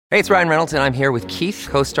Hey, it's Ryan Reynolds, and I'm here with Keith,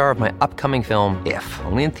 co-star of my upcoming film, If,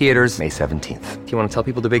 only in theaters May 17th. Do you want to tell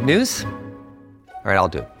people the big news? All right, I'll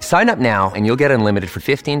do it. Sign up now and you'll get unlimited for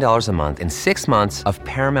 $15 a month and 6 months of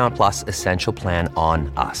Paramount Plus Essential Plan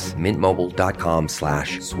on us.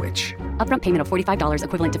 MintMobile.com/switch. Upfront payment of $45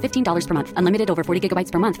 equivalent to $15 per month. Unlimited over 40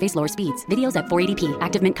 gigabytes per month. Face lower speeds. Videos at 480p.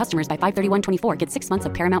 Active Mint customers by 531.24 get 6 months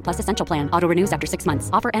of Paramount Plus Essential Plan. Auto renews after 6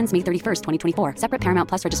 months. Offer ends May 31st, 2024. Separate Paramount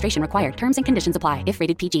Plus registration required. Terms and conditions apply if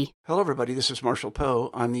rated PG. Hello, everybody. This is Marshall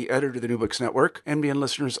Poe. I'm the editor of the New Books Network. NBN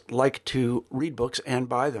listeners like to read books and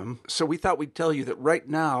buy them. So we thought we'd tell you that right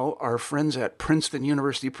now, our friends at Princeton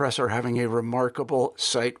University Press are having a remarkable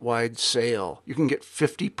site-wide sale. You can get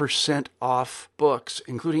 50% off books,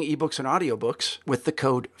 including ebooks and audiobooks, with the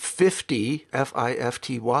code 50,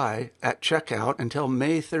 F-I-F-T-Y, at checkout until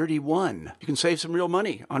May 31. You can save some real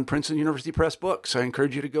money on Princeton University Press books. I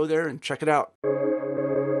encourage you to go there and check it out.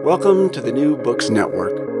 Welcome to the New Books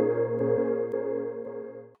Network.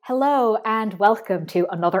 Hello and welcome to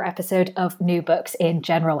another episode of New Books in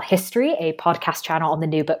General History, a podcast channel on the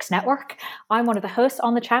New Books Network. I'm one of the hosts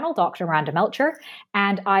on the channel, Dr. Miranda Melcher,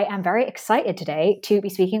 and I am very excited today to be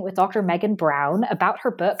speaking with Dr. Megan Brown about her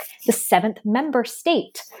book, The Seventh Member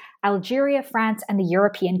State, Algeria, France, and the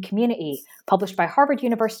European Community, published by Harvard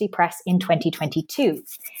University Press in 2022.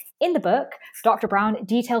 In the book, Dr. Brown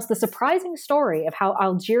details the surprising story of how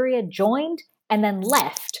Algeria joined and then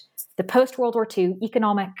left the post-World War II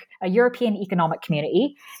European economic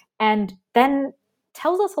community, and then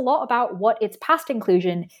tells us a lot about what its past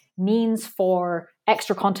inclusion means for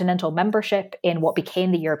extracontinental membership in what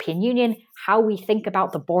became the European Union, how we think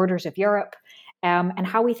about the borders of Europe, and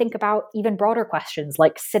how we think about even broader questions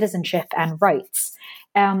like citizenship and rights.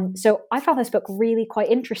 So I found this book really quite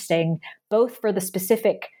interesting, both for the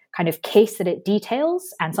specific kind of case that it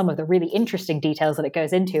details and some of the really interesting details that it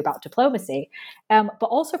goes into about diplomacy, but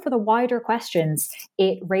also for the wider questions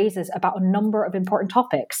it raises about a number of important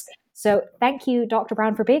topics. So thank you, Dr.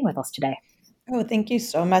 Brown, for being with us today. Oh, thank you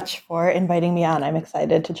so much for inviting me on. I'm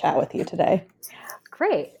excited to chat with you today.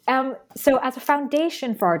 Great. So as a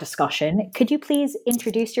foundation for our discussion, could you please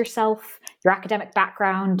introduce yourself, your academic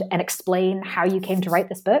background, and explain how you came to write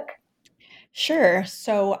this book? Sure.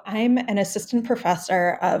 So I'm an assistant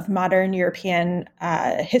professor of modern European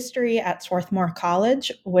history at Swarthmore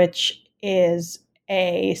College, which is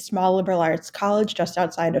a small liberal arts college just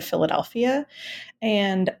outside of Philadelphia.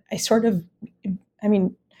 And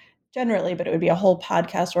generally, but it would be a whole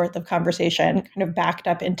podcast worth of conversation kind of backed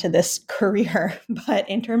up into this career. But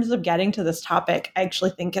in terms of getting to this topic, I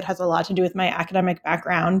actually think it has a lot to do with my academic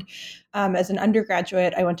background. As an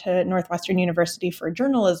undergraduate, I went to Northwestern University for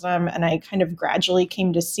journalism, and I kind of gradually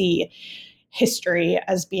came to see history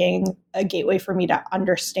as being a gateway for me to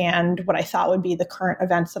understand what I thought would be the current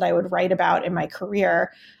events that I would write about in my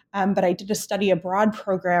career. But I did a study abroad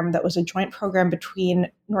program that was a joint program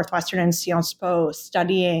between Northwestern and Sciences Po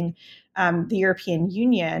studying the European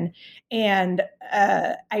Union. And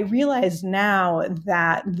I realize now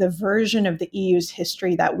that the version of the EU's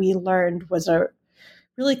history that we learned was a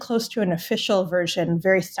really close to an official version,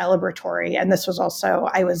 very celebratory. And this was also,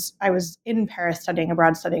 I was in Paris studying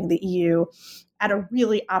abroad, studying the EU at a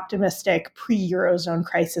really optimistic pre-Eurozone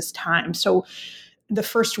crisis time. So the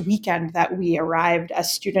first weekend that we arrived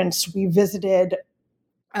as students, we visited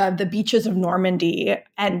the beaches of Normandy,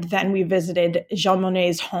 and then we visited Jean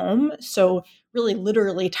Monnet's home. So really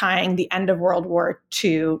literally tying the end of World War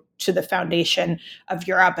II to the foundation of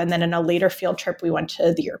Europe. And then in a later field trip, we went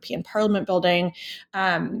to the European Parliament building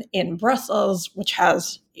in Brussels, which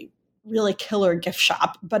has a really killer gift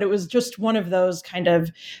shop. But it was just one of those kind of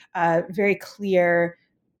very clear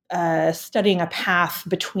studying a path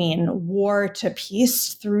between war to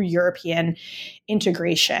peace through European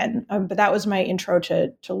integration. But that was my intro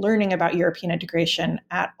to learning about European integration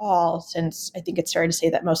at all, since I think it's fair to say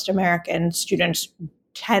that most American students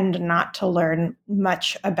tend not to learn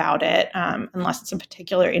much about it unless it's a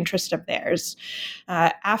particular interest of theirs.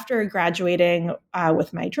 After graduating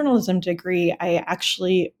with my journalism degree, I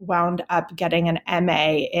actually wound up getting an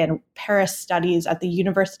MA in Paris Studies at the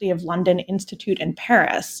University of London Institute in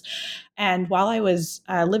Paris. And while I was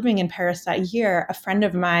living in Paris that year, a friend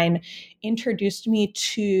of mine introduced me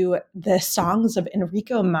to the songs of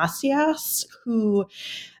Enrico Macias, who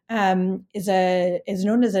is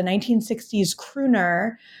known as a 1960s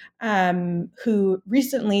crooner who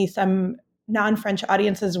recently some non-French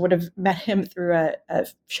audiences would have met him through a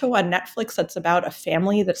show on Netflix that's about a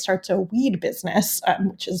family that starts a weed business,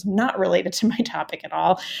 which is not related to my topic at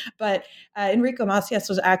all. But Enrico Macias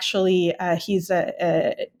was actually, he's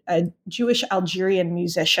a Jewish Algerian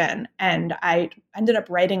musician. And I ended up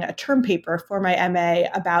writing a term paper for my MA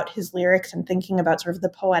about his lyrics and thinking about sort of the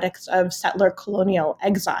poetics of settler colonial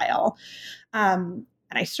exile.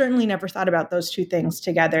 And I certainly never thought about those two things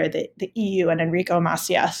together. The EU and Enrico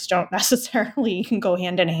Macias don't necessarily go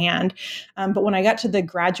hand in hand. But when I got to the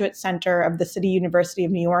Graduate Center of the City University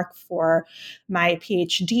of New York for my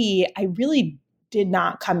PhD, I really did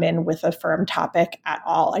not come in with a firm topic at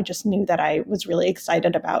all. I just knew that I was really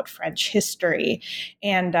excited about French history.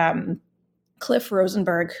 And Cliff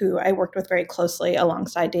Rosenberg, who I worked with very closely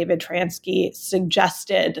alongside David Troyansky,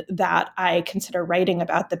 suggested that I consider writing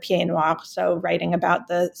about the Pieds Noirs, so writing about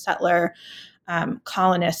the settler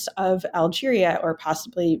colonists of Algeria, or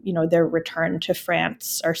possibly, their return to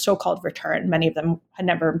France, or so-called return. Many of them had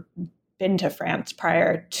never been to France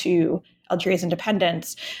prior to Algeria's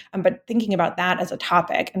independence, but thinking about that as a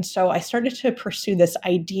topic. And so I started to pursue this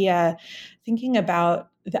idea, thinking about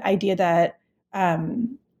the idea that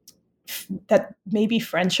that maybe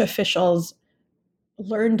French officials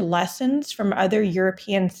learned lessons from other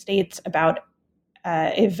European states about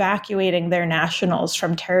evacuating their nationals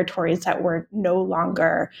from territories that were no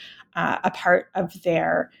longer a part of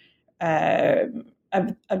their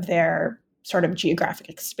sort of geographic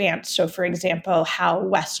expanse. So, for example, how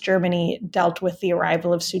West Germany dealt with the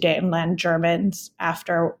arrival of Sudetenland Germans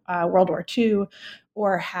after World War II,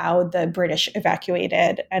 or how the British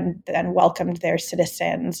evacuated and then welcomed their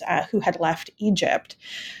citizens who had left Egypt.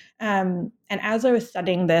 And as I was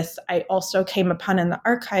studying this, I also came upon in the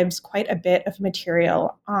archives quite a bit of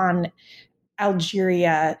material on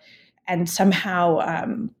Algeria, and somehow,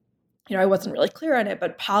 I wasn't really clear on it,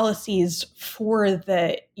 but policies for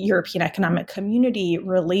the European Economic Community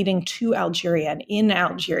relating to Algeria and in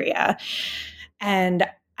Algeria. And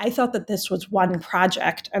I thought that this was one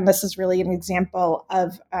project, and this is really an example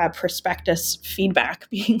of prospectus feedback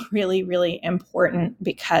being really, really important,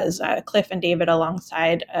 because Cliff and David,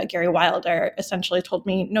 alongside Gary Wilder, essentially told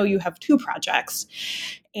me, no, you have two projects.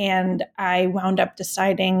 And I wound up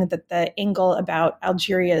deciding that the angle about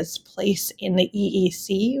Algeria's place in the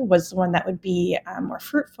EEC was the one that would be more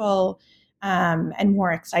fruitful and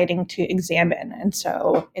more exciting to examine. And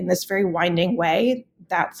so in this very winding way,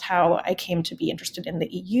 that's how I came to be interested in the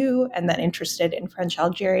EU, and then interested in French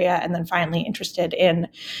Algeria, and then finally interested in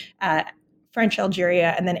French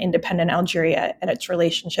Algeria and then independent Algeria and its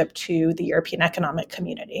relationship to the European Economic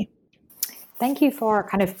Community. Thank you for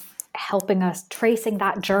kind of helping us, tracing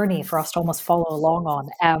that journey for us to almost follow along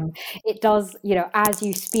on. It does, as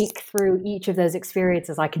you speak through each of those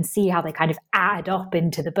experiences, I can see how they kind of add up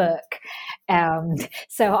into the book.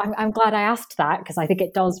 So I'm glad I asked that, because I think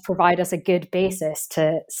it does provide us a good basis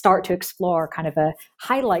to start to explore kind of a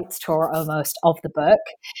highlights tour almost of the book.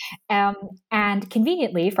 And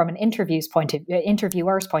conveniently, from an interviewer's point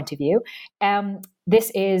of view,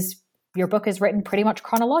 your book is written pretty much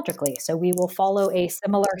chronologically, so we will follow a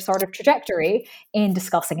similar sort of trajectory in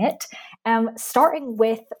discussing it, starting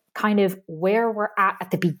with kind of where we're at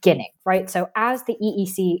the beginning, right? So as the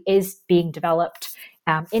EEC is being developed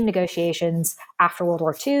in negotiations after World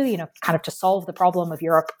War II, kind of to solve the problem of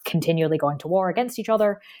Europe continually going to war against each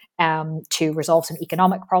other, to resolve some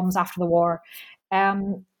economic problems after the war,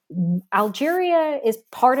 Algeria is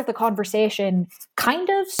part of the conversation, kind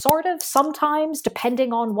of, sort of, sometimes,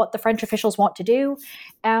 depending on what the French officials want to do.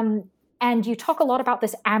 And you talk a lot about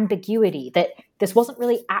this ambiguity, that this wasn't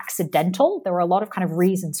really accidental. There were a lot of kind of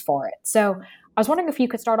reasons for it. So I was wondering if you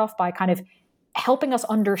could start off by kind of helping us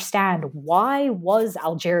understand, why was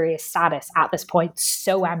Algeria's status at this point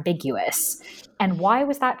so ambiguous? And why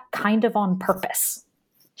was that kind of on purpose?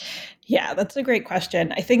 Yeah, that's a great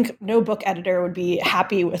question. I think no book editor would be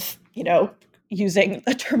happy with, using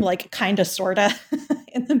a term like kinda sorta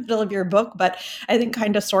in the middle of your book, but I think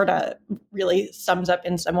kinda sorta really sums up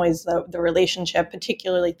in some ways the relationship,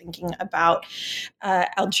 particularly thinking about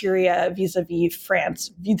Algeria vis-a-vis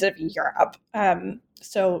France, vis-a-vis Europe.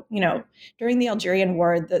 So, during the Algerian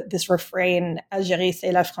War, this refrain, Algérie,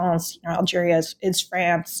 c'est la France, Algeria is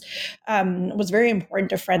France, was very important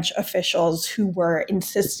to French officials, who were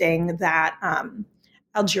insisting that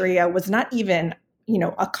Algeria was not even,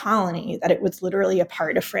 a colony, that it was literally a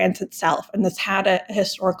part of France itself. And this had a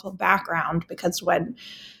historical background, because when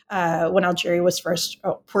Algeria was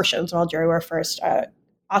portions of Algeria were first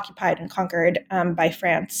occupied and conquered by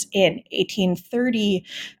France in 1830,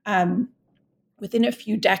 within a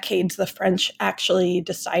few decades, the French actually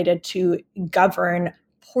decided to govern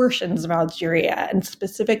portions of Algeria, and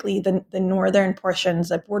specifically the northern portions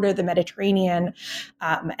that border the Mediterranean,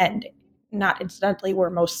 and not incidentally where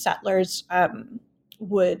most settlers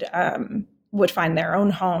would find their own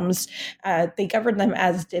homes. They governed them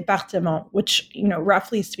as départements, which,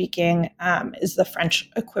 roughly speaking, is the French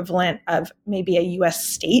equivalent of maybe a U.S.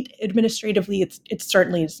 state administratively. It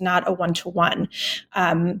certainly is not a one-to-one,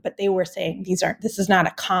 but they were saying this is not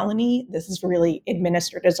a colony. This is really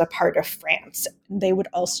administered as a part of France. They would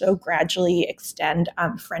also gradually extend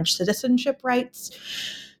French citizenship rights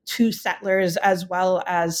to settlers as well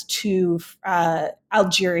as to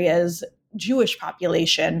Algeria's Jewish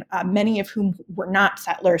population, many of whom were not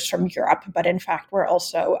settlers from Europe, but in fact were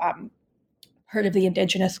also part of the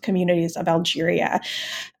indigenous communities of Algeria.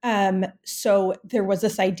 So there was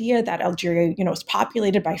this idea that Algeria, was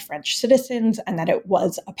populated by French citizens and that it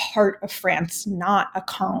was a part of France, not a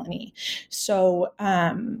colony. So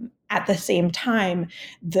at the same time,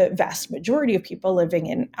 the vast majority of people living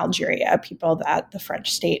in Algeria, people that the French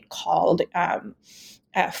state called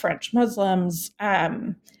French Muslims,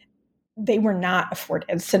 they were not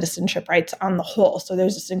afforded citizenship rights on the whole. So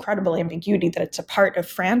there's this incredible ambiguity that it's a part of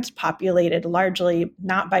France populated largely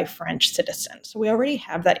not by French citizens. So we already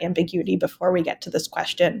have that ambiguity before we get to this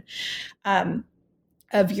question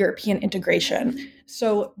of European integration.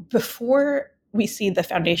 So before we see the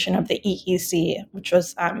foundation of the EEC, which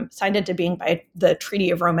was signed into being by the Treaty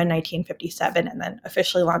of Rome in 1957 and then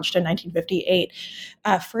officially launched in 1958.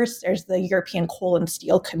 First, there's the European Coal and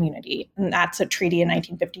Steel Community, and that's a treaty in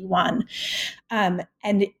 1951.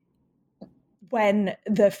 And when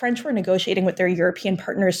the French were negotiating with their European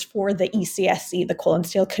partners for the ECSC, the Coal and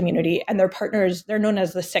Steel Community, and their partners, they're known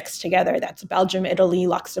as the Six together. That's Belgium, Italy,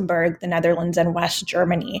 Luxembourg, the Netherlands, and West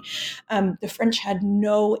Germany. The French had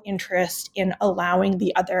no interest in allowing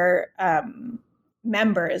the other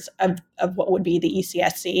members of what would be the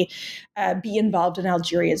ECSC be involved in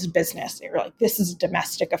Algeria's business. They were like, this is a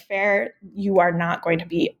domestic affair. You are not going to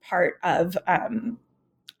be part of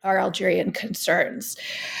our Algerian concerns.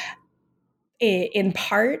 In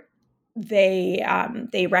part,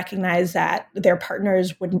 they recognize that their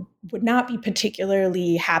partners would not be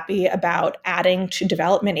particularly happy about adding to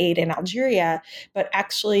development aid in Algeria, but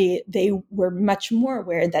actually they were much more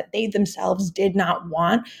aware that they themselves did not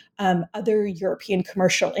want other European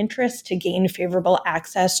commercial interests to gain favorable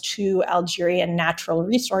access to Algerian natural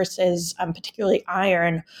resources, particularly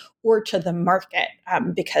iron, or to the market,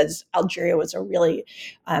 because Algeria was a really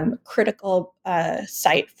critical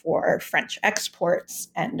site for French exports,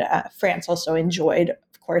 and France also enjoyed,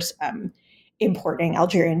 of course, importing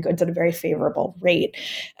Algerian goods at a very favorable rate.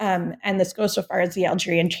 And this goes so far as the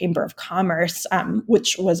Algerian Chamber of Commerce,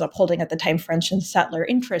 which was upholding at the time French and settler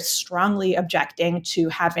interests, strongly objecting to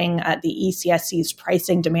having the ECSC's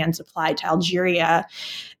pricing demands applied to Algeria.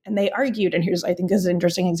 And they argued, and here's, I think, is an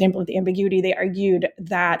interesting example of the ambiguity, they argued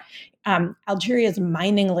that Algeria's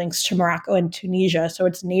mining links to Morocco and Tunisia, so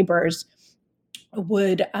its neighbors,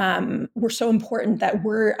 were so important that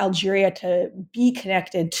were Algeria to be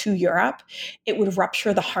connected to Europe, it would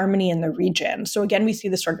rupture the harmony in the region. So again, we see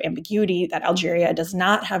this sort of ambiguity that Algeria does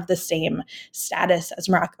not have the same status as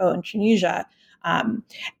Morocco and Tunisia. And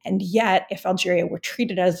yet, if Algeria were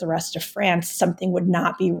treated as the rest of France, something would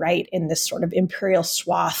not be right in this sort of imperial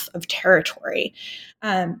swath of territory.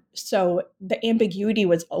 So the ambiguity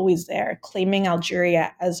was always there, claiming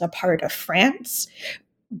Algeria as a part of France,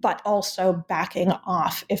 but also backing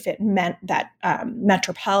off if it meant that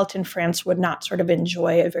metropolitan France would not sort of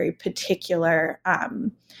enjoy a very particular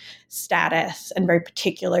status and very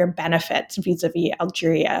particular benefits vis-a-vis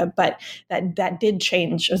Algeria. But that did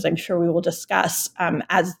change, as I'm sure we will discuss,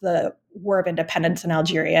 as the War of Independence in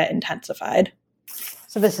Algeria intensified.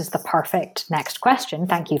 So this is the perfect next question.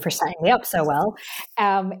 Thank you for setting me up so well.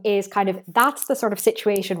 Is kind of, that's the sort of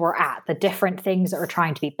situation we're at, the different things that are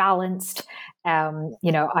trying to be balanced.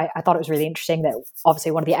 I thought it was really interesting that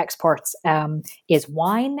obviously one of the exports is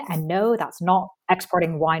wine. And no, that's not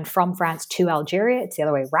exporting wine from France to Algeria. It's the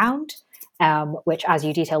other way around, which, as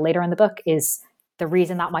you detail later in the book, is the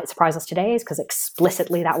reason that might surprise us today is because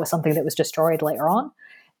explicitly that was something that was destroyed later on.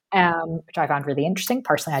 Which I found really interesting.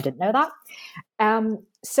 Personally, I didn't know that.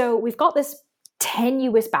 So we've got this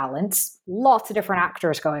tenuous balance, lots of different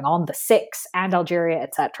actors going on, the Six and Algeria,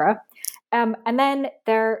 etc. And then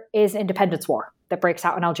there is an independence war that breaks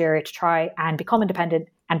out in Algeria to try and become independent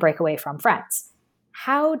and break away from France.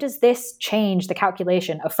 How does this change the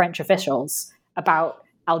calculation of French officials about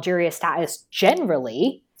Algeria's status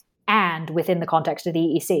generally and within the context of the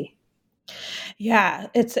EEC? Yeah,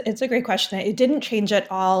 it's a great question. It didn't change at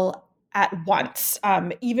all at once.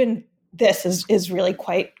 Even this is really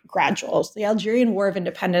quite gradual. So the Algerian War of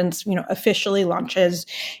Independence, officially launches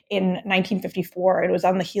in 1954. It was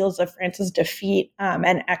on the heels of France's defeat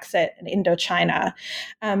and exit in Indochina.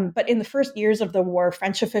 But in the first years of the war,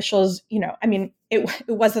 French officials, it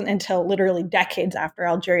wasn't until literally decades after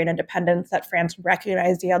Algerian independence that France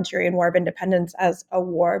recognized the Algerian War of Independence as a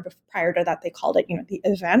war. Prior to that, they called it, the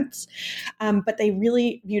events. But they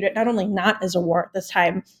really viewed it not only not as a war at this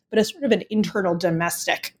time, but as sort of an internal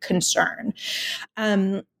domestic concern.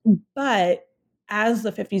 But as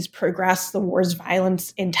the 50s progressed, the war's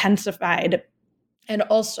violence intensified. And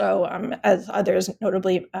also, as others,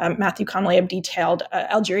 notably Matthew Connolly, have detailed,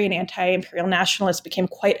 Algerian anti-imperial nationalists became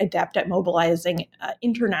quite adept at mobilizing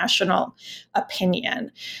international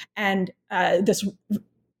opinion. And this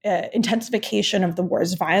intensification of the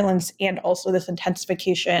war's violence, and also this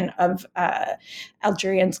intensification of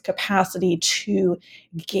Algerians' capacity to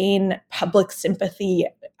gain public sympathy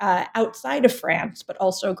outside of France, but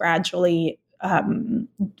also gradually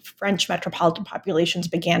French metropolitan populations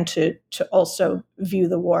began to also view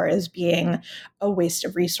the war as being a waste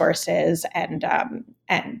of resources and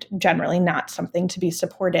generally not something to be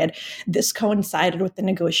supported. This coincided with the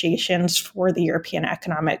negotiations for the European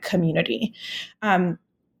Economic Community.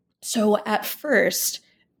 So at first,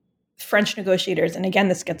 French negotiators, and again,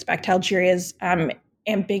 this gets back to Algeria's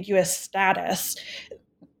ambiguous status,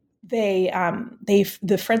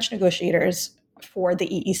 the French negotiators for the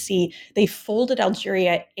EEC, they folded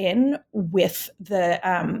Algeria in with the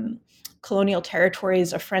colonial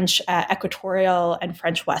territories of French Equatorial and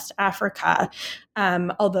French West Africa,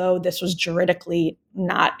 although this was juridically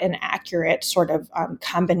not an accurate sort of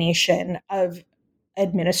combination of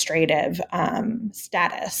administrative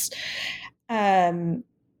status.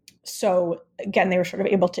 So again, they were sort of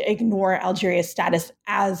able to ignore Algeria's status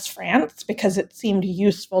as France because it seemed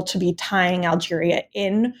useful to be tying Algeria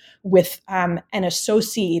in with an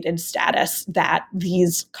associated status that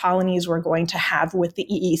these colonies were going to have with the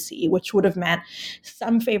EEC, which would have meant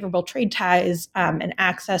some favorable trade ties and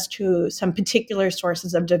access to some particular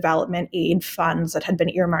sources of development aid funds that had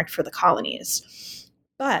been earmarked for the colonies.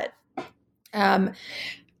 But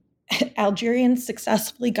Algerians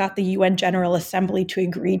successfully got the UN General Assembly to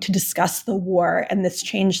agree to discuss the war, and this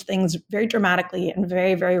changed things very dramatically and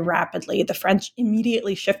very, very rapidly. The French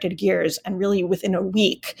immediately shifted gears, and really within a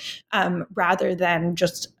week, rather than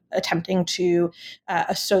just attempting to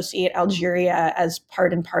associate Algeria as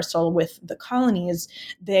part and parcel with the colonies,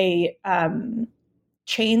 they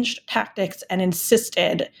changed tactics and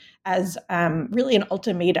insisted as really an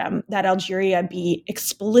ultimatum that Algeria be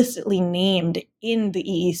explicitly named in the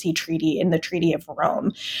EEC treaty, in the Treaty of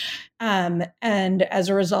Rome. And as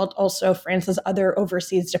a result, also France's other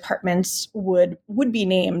overseas departments would be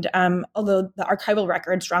named, although the archival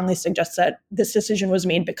record strongly suggests that this decision was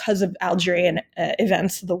made because of Algerian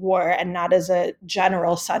events of the war and not as a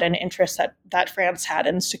general sudden interest that France had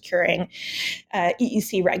in securing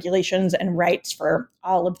EEC regulations and rights for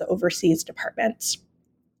all of the overseas departments.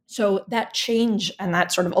 So that change and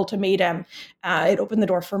that sort of ultimatum, it opened the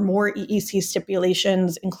door for more EEC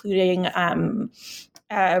stipulations, including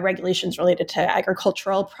regulations related to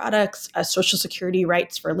agricultural products, social security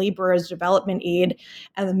rights for laborers, development aid,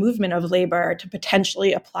 and the movement of labor to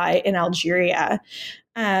potentially apply in Algeria.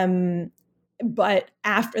 But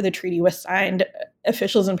after the treaty was signed,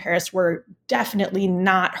 officials in Paris were definitely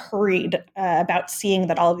not hurried about seeing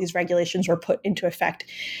that all of these regulations were put into effect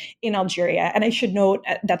in Algeria. And I should note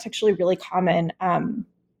that's actually really common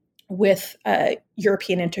with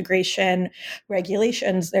European integration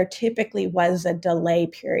regulations. There typically was a delay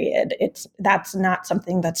period. That's not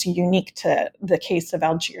something that's unique to the case of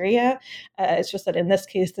Algeria. It's just that in this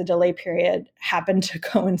case, the delay period happened to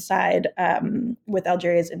coincide with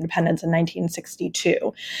Algeria's independence in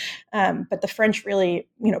 1962. But the French really,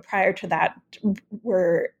 prior to that,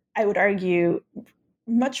 were, I would argue,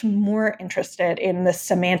 much more interested in the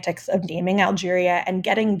semantics of naming Algeria and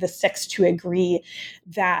getting the Six to agree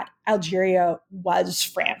that Algeria was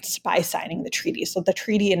France by signing the treaty. So the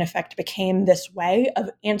treaty, in effect, became this way of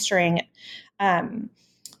answering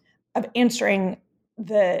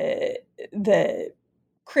the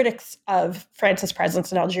critics of France's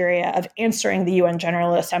presence in Algeria, of answering the UN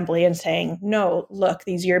General Assembly and saying, no, look,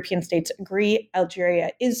 these European states agree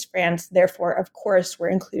Algeria is France, therefore, of course, we're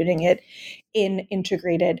including it in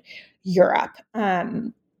integrated Europe.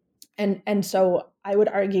 And so I would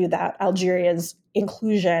argue that Algeria's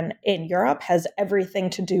inclusion in Europe has everything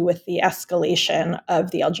to do with the escalation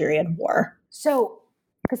of the Algerian War. So,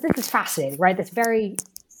 because this is fascinating, right? This very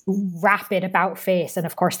rapid about face, and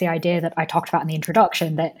of course the idea that I talked about in the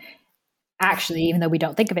introduction, that actually, even though we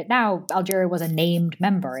don't think of it now, Algeria was a named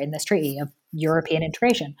member in this treaty of European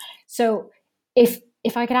integration. So if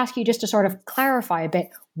I could ask you just to sort of clarify a bit,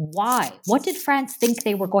 why? What did France think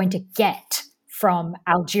they were going to get from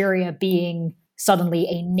Algeria being suddenly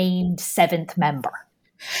a named seventh member?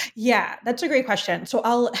 Yeah, that's a great question. So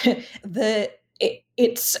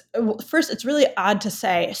it's really odd to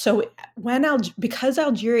say. So because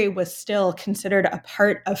Algeria was still considered a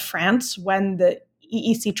part of France when the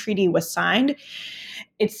EEC treaty was signed,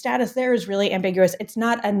 its status there is really ambiguous. It's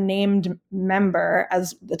not a named member,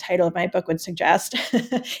 as the title of my book would suggest.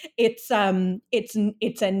 It's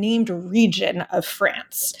a named region of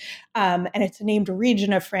France, and it's a named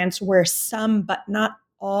region of France where some, but not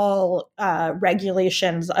all,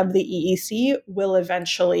 regulations of the EEC will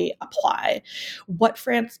eventually apply. What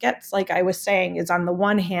France gets, like I was saying, is on the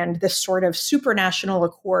one hand this sort of supranational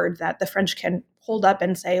accord that the French can hold up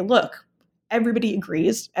and say, look, everybody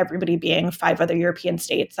agrees, everybody being 5 other European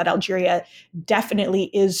states, that Algeria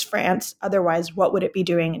definitely is France. Otherwise, what would it be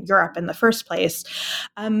doing in Europe in the first place?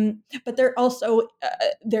 But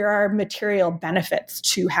there are material benefits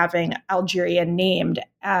to having Algeria named.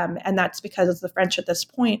 And that's because the French at this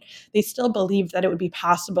point, they still believe that it would be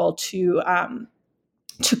possible to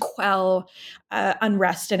quell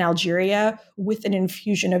unrest in Algeria with an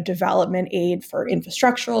infusion of development aid for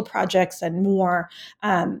infrastructural projects and more.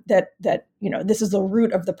 That this is the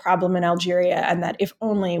root of the problem in Algeria, and that if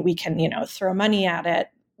only we can throw money at it,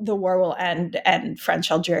 the war will end and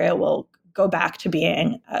French Algeria will go back to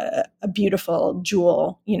being a beautiful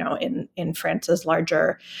jewel, in France's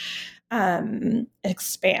larger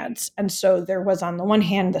expanse. And so there was, on the one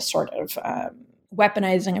hand, this sort of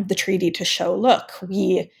weaponizing of the treaty to show, look,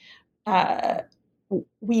 we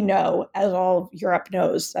know, as all Europe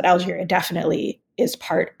knows, that Algeria definitely is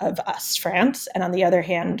part of us, France. And on the other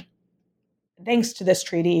hand, thanks to this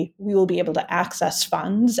treaty, we will be able to access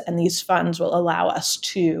funds, and these funds will allow us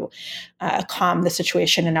to calm the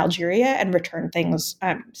situation in Algeria and return things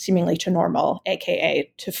seemingly to normal,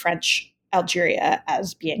 aka to French Algeria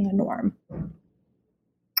as being a norm.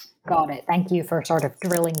 Got it. Thank you for sort of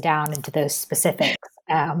drilling down into those specifics,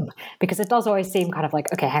 because it does always seem kind of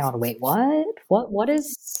like, okay, hang on, wait, why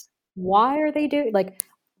are they doing, like,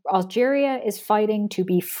 Algeria is fighting to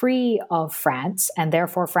be free of France, and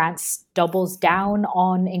therefore France doubles down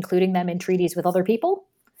on including them in treaties with other people?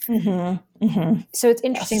 Mm-hmm. Mm-hmm. So it's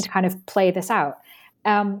interesting to kind of play this out.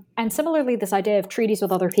 And similarly, this idea of treaties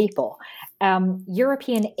with other people,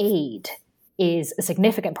 European aid is a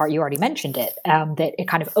significant part. You already mentioned it, that it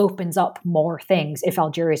kind of opens up more things if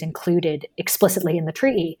Algeria is included explicitly in the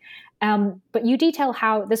treaty. But you detail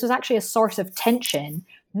how this was actually a source of tension,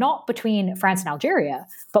 not between France and Algeria,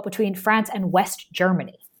 but between France and West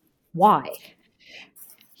Germany. Why?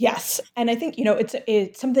 Yes, and I think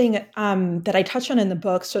it's something that I touch on in the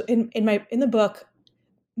book. So in the book,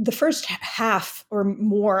 the first half or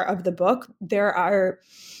more of the book, there are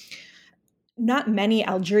not many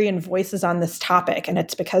Algerian voices on this topic. And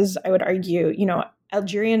it's because, I would argue,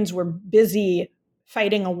 Algerians were busy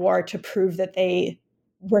fighting a war to prove that they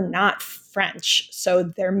were not French. So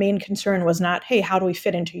their main concern was not, hey, how do we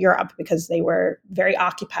fit into Europe? Because they were very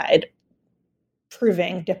occupied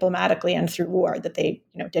proving diplomatically and through war that they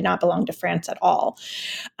did not belong to France at all.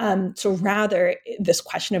 So rather, this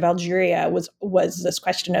question of Algeria was this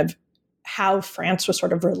question of how France was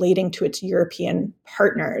sort of relating to its European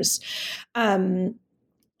partners.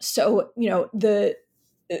 So the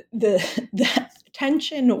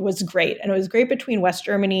tension was great, and it was great between West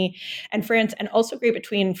Germany and France, and also great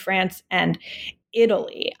between France and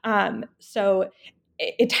Italy. So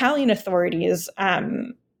Italian authorities,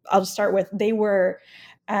 I'll start with, they were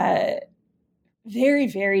very,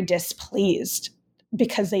 very displeased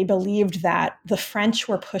because they believed that the French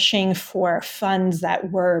were pushing for funds that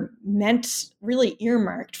were really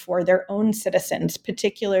earmarked for their own citizens,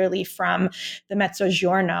 particularly from the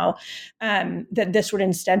Mezzogiorno, that this would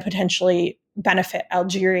instead potentially benefit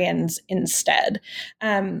Algerians instead.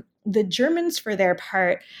 The Germans, for their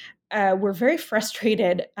part, were very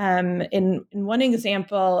frustrated. In one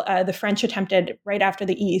example, the French attempted, right after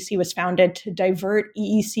the EEC was founded, to divert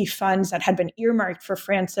EEC funds that had been earmarked for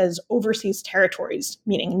France's overseas territories,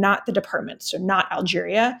 meaning not the department, so not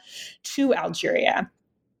Algeria, to Algeria.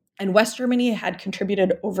 And West Germany had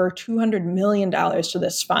contributed over $200 million to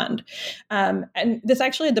this fund. And this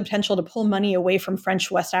actually had the potential to pull money away from French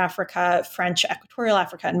West Africa, French Equatorial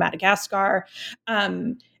Africa, and Madagascar,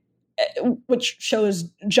 which shows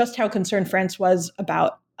just how concerned France was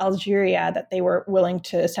about Algeria that they were willing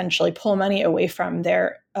to essentially pull money away from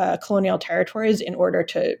their colonial territories in order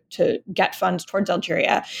to get funds towards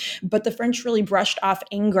Algeria. But the French really brushed off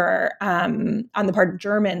anger on the part of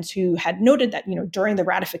Germans who had noted that, during the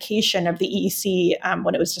ratification of the EEC,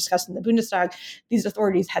 when it was discussed in the Bundestag, these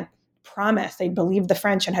authorities had promised, they believed the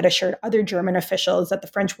French and had assured other German officials that the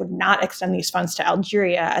French would not extend these funds to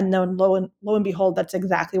Algeria. And then lo and behold, that's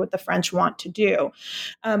exactly what the French want to do.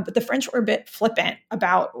 But the French were a bit flippant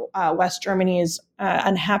about West Germany's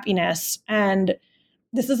unhappiness. And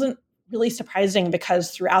this isn't really surprising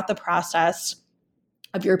because throughout the process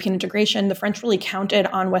of European integration, the French really counted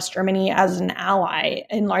on West Germany as an ally,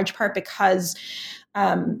 in large part because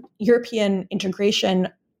European integration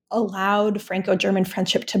allowed Franco-German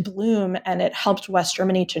friendship to bloom, and it helped West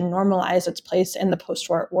Germany to normalize its place in the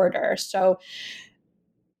post-war order. So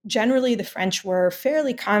generally, the French were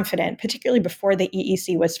fairly confident, particularly before the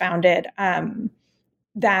EEC was founded,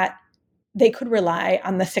 that they could rely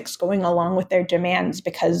on the Six going along with their demands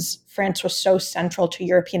because France was so central to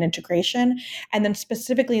European integration. And then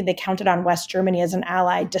specifically, they counted on West Germany as an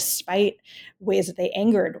ally, despite ways that they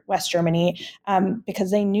angered West Germany,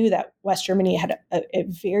 because they knew that West Germany had a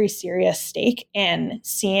very serious stake in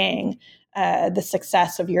seeing the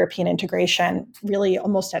success of European integration really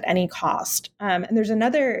almost at any cost. And there's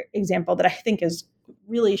another example that I think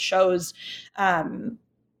really shows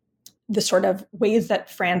the sort of ways that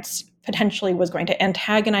France potentially was going to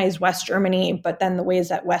antagonize West Germany, but then the ways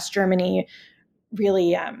that West Germany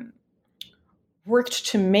really worked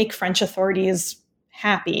to make French authorities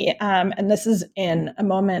happy. And this is in a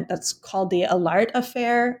moment that's called the Allard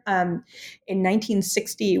Affair. In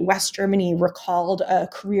 1960, West Germany recalled a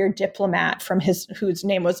career diplomat whose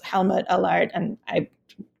name was Helmut Allard, and I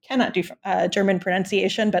cannot do German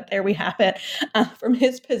pronunciation, but there we have it, from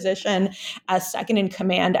his position as second in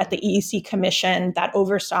command at the EEC Commission that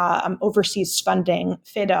oversaw overseas funding,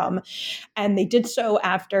 FIDOM. And they did so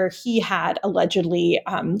after he had allegedly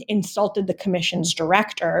insulted the commission's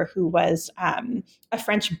director, who was a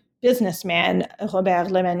French businessman, Robert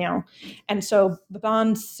Lemagnon. And so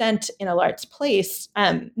Bourbon sent in Allard's place,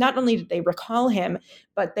 not only did they recall him,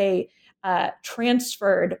 but they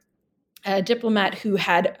transferred a diplomat who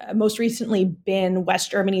had most recently been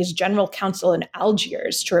West Germany's general counsel in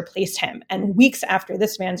Algiers to replace him. And weeks after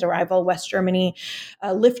this man's arrival, West Germany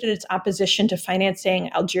lifted its opposition to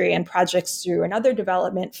financing Algerian projects through another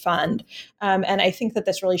development fund. And I think that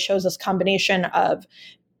this really shows this combination of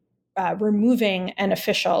removing an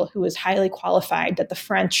official who was highly qualified that the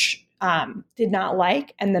French did not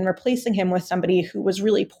like, and then replacing him with somebody who was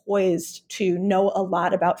really poised to know a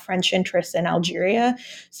lot about French interests in Algeria,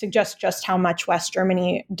 suggests just how much West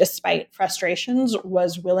Germany, despite frustrations,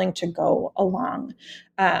 was willing to go along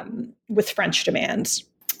with French demands.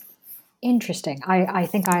 Interesting. I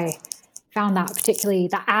think I found that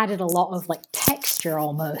that added a lot of texture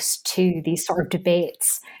almost to these sort of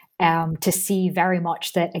debates. To see very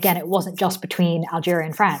much that, again, it wasn't just between Algeria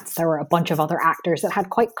and France. There were a bunch of other actors that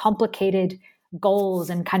had quite complicated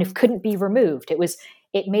goals and kind of couldn't be removed.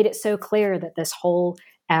 It made it so clear that this whole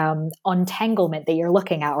untanglement that you're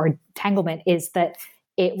looking at, or entanglement, is that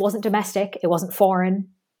it wasn't domestic, it wasn't foreign,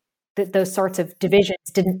 that those sorts of divisions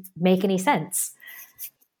didn't make any sense.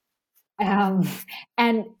 And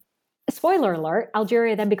spoiler alert,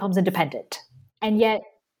 Algeria then becomes independent. And yet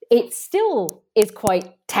it still is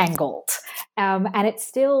quite tangled. And it's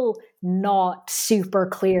still not super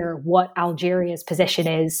clear what Algeria's position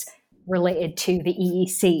is related to the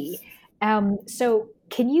EEC. So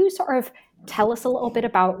can you sort of tell us a little bit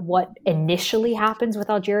about what initially happens with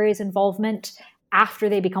Algeria's involvement after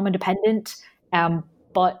they become independent?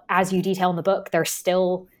 But as you detail in the book, there's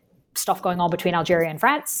still stuff going on between Algeria and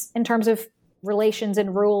France in terms of relations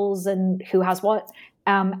and rules and who has what.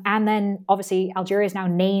 And then obviously Algeria is now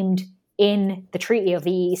named in the treaty of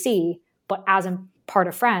the EEC, but as a part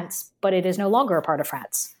of France, but it is no longer a part of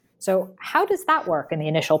France. So how does that work in the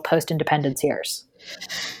initial post-independence years?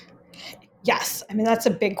 Yes, I mean, that's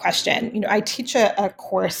a big question. I teach a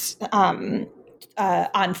course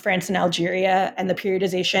on France and Algeria, and the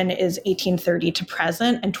periodization is 1830 to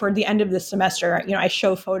present. And toward the end of the semester, I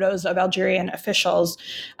show photos of Algerian officials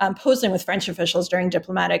posing with French officials during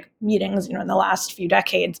diplomatic meetings, in the last few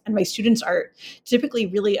decades. And my students are typically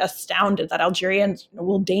really astounded that Algerians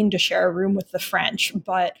will deign to share a room with the French.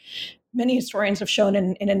 But many historians have shown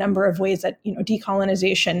in a number of ways that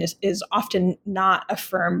decolonization is often not a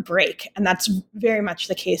firm break, and that's very much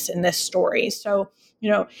the case in this story. So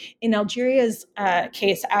In Algeria's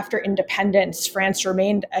case, after independence, France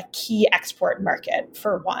remained a key export market,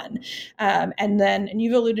 for one. And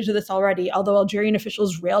you've alluded to this already, although Algerian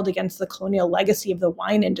officials railed against the colonial legacy of the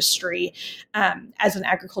wine industry as an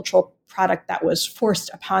agricultural product that was forced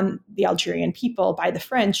upon the Algerian people by the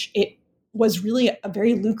French, it was really a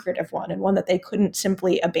very lucrative one and one that they couldn't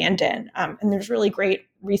simply abandon. And there's really great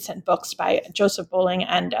recent books by Joseph Bowling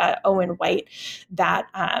and Owen White that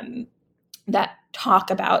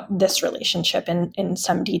talk about this relationship in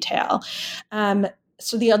some detail.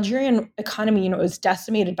 So the Algerian economy, was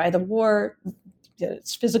decimated by the war,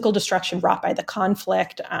 its physical destruction brought by the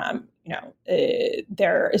conflict.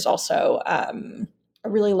 There is also a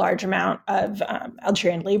really large amount of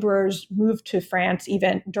Algerian laborers moved to France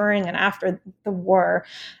even during and after the war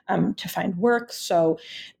to find work. So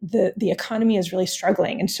the economy is really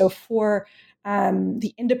struggling. And so for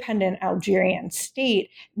the independent Algerian state,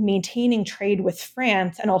 maintaining trade with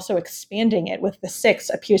France and also expanding it with the Six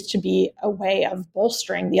appears to be a way of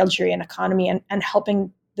bolstering the Algerian economy and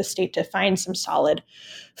helping the state to find some solid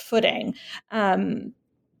footing. And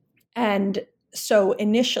so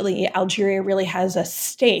initially, Algeria really has a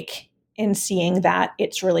stake in seeing that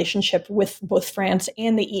its relationship with both France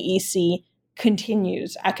and the EEC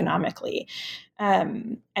continues economically.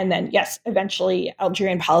 And then, yes, eventually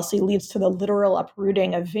Algerian policy leads to the literal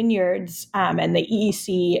uprooting of vineyards, and the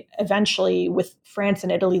EEC eventually, with France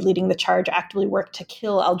and Italy leading the charge, actively worked to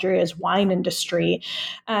kill Algeria's wine industry.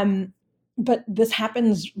 But this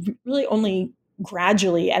happens really only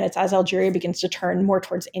gradually, and it's as Algeria begins to turn more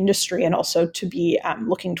towards industry and also to be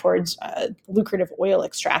looking towards lucrative oil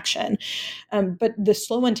extraction. But the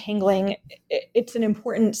slow untangling, it's an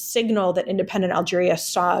important signal that independent Algeria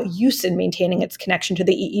saw use in maintaining its connection to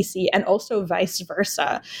the EEC and also vice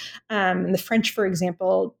versa. The French, for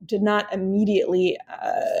example, did not immediately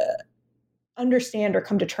understand or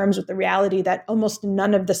come to terms with the reality that almost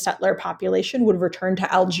none of the settler population would return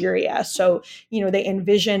to Algeria. So, they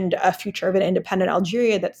envisioned a future of an independent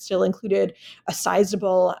Algeria that still included a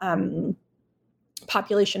sizable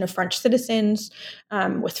population of French citizens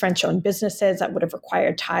with French-owned businesses that would have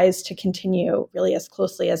required ties to continue really as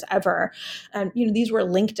closely as ever. These were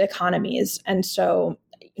linked economies. And so,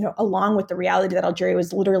 along with the reality that Algeria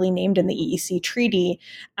was literally named in the EEC treaty,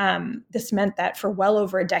 this meant that for well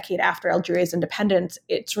over a decade after Algeria's independence,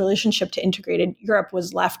 its relationship to integrated Europe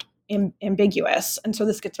was left ambiguous. And so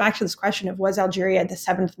this gets back to this question of, was Algeria the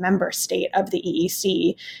seventh member state of the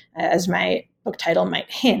EEC, as my book title might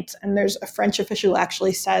hint? And there's a French official who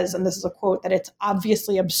actually says, and this is a quote, that it's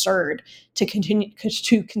obviously absurd to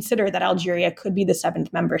consider that Algeria could be the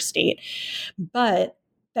seventh member state. But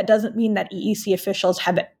that doesn't mean that EEC officials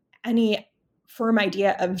have any firm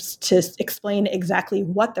idea to explain exactly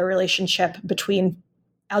what the relationship between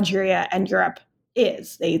Algeria and Europe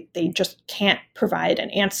is. They just can't provide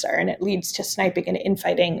an answer, and it leads to sniping and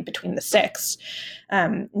infighting between the Six.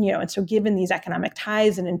 And so given these economic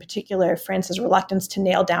ties, and in particular France's reluctance to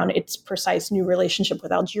nail down its precise new relationship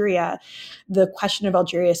with Algeria, the question of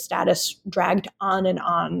Algeria's status dragged on and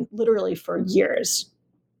on, literally for years.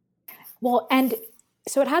 Well, and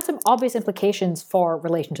so it had some obvious implications for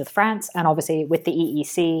relations with France and obviously with the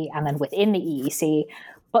EEC and then within the EEC.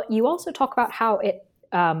 But you also talk about how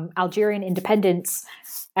Algerian independence,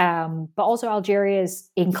 but also Algeria's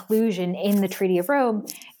inclusion in the Treaty of Rome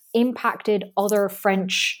impacted other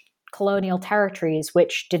French colonial territories,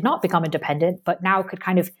 which did not become independent, but now could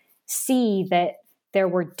kind of see that there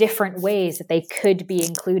were different ways that they could be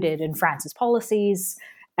included in France's policies.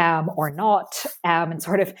 Or not, and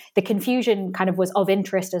sort of the confusion kind of was of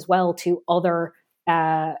interest as well to other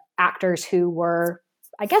actors who were,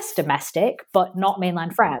 I guess, domestic, but not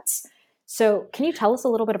mainland France. So can you tell us a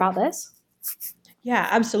little bit about this? Yeah,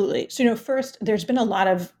 absolutely. So, first, there's been a lot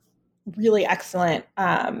of really excellent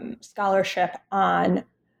scholarship on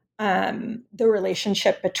the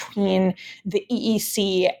relationship between the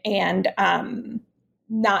EEC and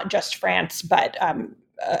not just France, but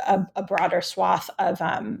a broader swath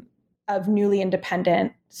of newly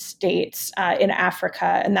independent states in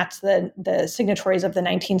Africa, and that's the signatories of the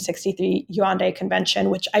 1963 Yaoundé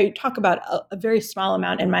Convention, which I talk about a very small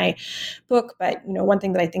amount in my book. But one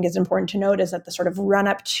thing that I think is important to note is that the sort of run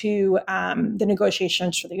up to the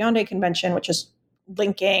negotiations for the Yaoundé Convention, which is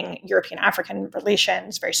linking European-African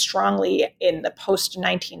relations very strongly in the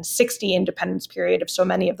post-1960 independence period of so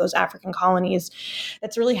many of those African colonies.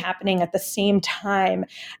 That's really happening at the same time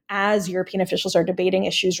as European officials are debating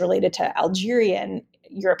issues related to Algerian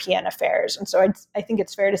European affairs. And so I think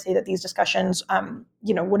it's fair to say that these discussions,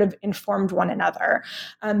 would have informed one another.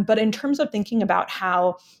 But in terms of thinking about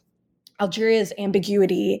how Algeria's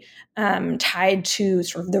ambiguity tied to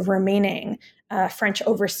sort of the remaining French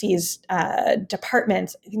overseas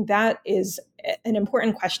departments, I think that is an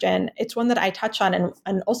important question. It's one that I touch on,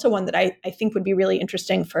 and also one that I think would be really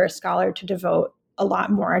interesting for a scholar to devote a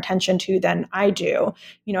lot more attention to than I do.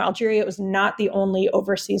 Algeria was not the only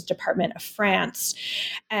overseas department of France.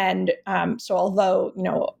 And so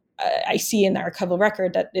although, I see in the archival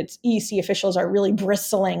record that its EEC officials are really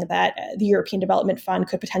bristling that the European Development Fund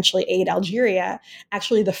could potentially aid Algeria.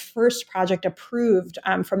 Actually, the first project approved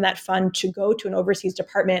from that fund to go to an overseas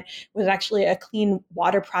department was actually a clean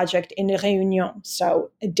water project in Réunion,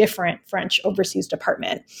 so a different French overseas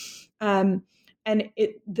department. And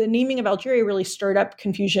the naming of Algeria really stirred up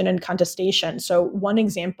confusion and contestation. So one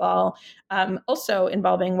example, also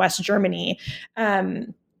involving West Germany,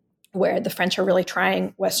 where the French are really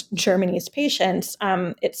trying West Germany's patience,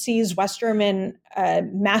 it sees West German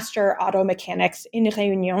master auto mechanics in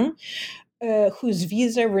Réunion, whose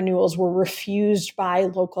visa renewals were refused by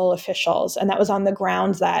local officials. And that was on the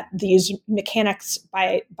grounds that these mechanics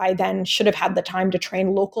by then should have had the time to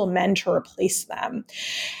train local men to replace them.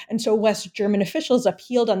 And so West German officials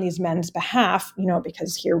appealed on these men's behalf,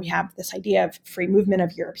 because here we have this idea of free movement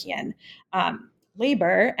of European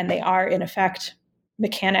labor, and they are in effect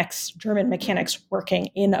German mechanics working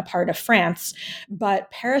in a part of France. But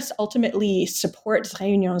Paris ultimately supports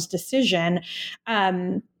Réunion's decision.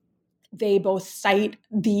 They both cite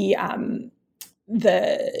the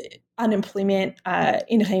unemployment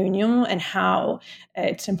in Réunion and how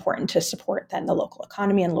it's important to support then the local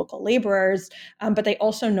economy and local laborers. But they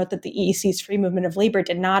also note that the EEC's free movement of labor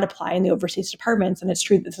did not apply in the overseas departments. And it's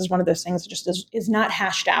true that this is one of those things that just is not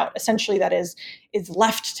hashed out. Essentially, that is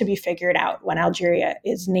left to be figured out when Algeria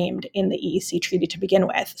is named in the EEC treaty to begin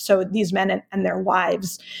with. So these men and their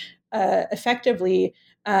wives effectively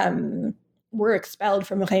were expelled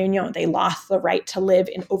from Réunion. They lost the right to live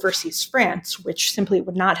in overseas France, which simply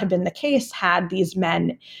would not have been the case had these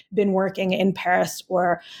men been working in Paris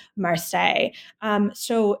or Marseille.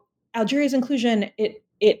 So Algeria's inclusion,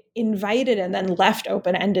 it invited and then left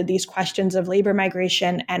open-ended these questions of labor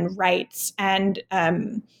migration and rights. And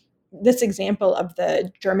this example of the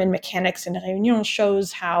German mechanics in Réunion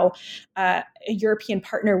shows how a European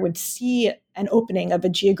partner would see an opening of a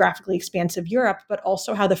geographically expansive Europe, but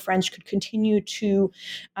also how the French could continue to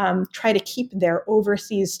try to keep their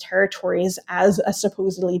overseas territories as a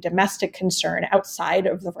supposedly domestic concern outside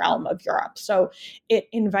of the realm of Europe. So it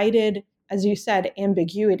invited, as you said,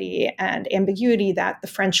 ambiguity that the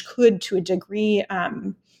French could, to a degree,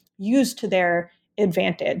 use to their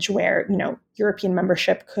advantage, where European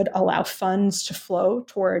membership could allow funds to flow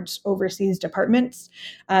towards overseas departments,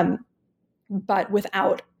 but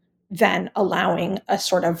without then allowing a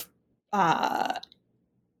sort of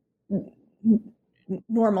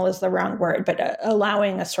normal is the wrong word, but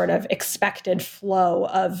allowing a sort of expected flow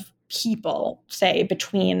of people, say,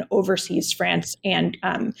 between overseas France and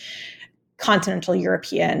continental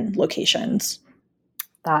European locations.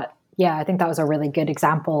 Yeah, I think that was a really good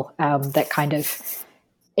example that kind of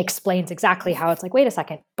explains exactly how it's like, wait a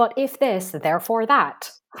second, but if this, therefore that.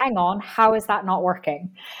 Hang on, how is that not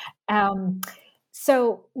working?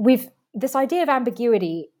 So this idea of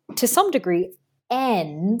ambiguity, to some degree,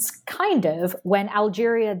 ends kind of when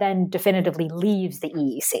Algeria then definitively leaves the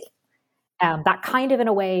EEC. That kind of, in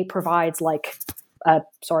a way, provides like a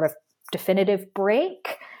sort of definitive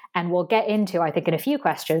break. And we'll get into, I think, in a few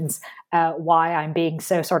questions, why I'm being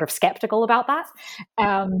so sort of skeptical about that.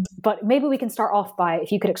 But maybe we can start off by,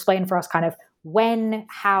 if you could explain for us kind of when,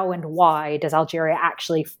 how, and why does Algeria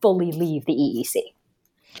actually fully leave the EEC?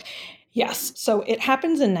 Yes. So it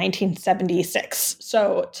happens in 1976.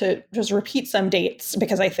 So to just repeat some dates,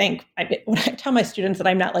 because I think when I tell my students that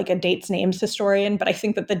I'm not like a dates names historian, but I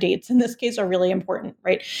think that the dates in this case are really important,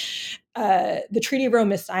 right? The Treaty of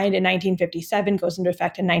Rome is signed in 1957, goes into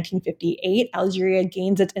effect in 1958. Algeria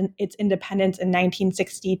gains its independence in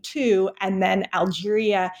 1962, and then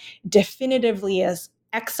Algeria definitively is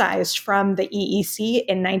excised from the EEC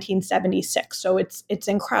in 1976. So it's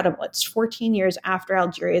incredible. It's 14 years after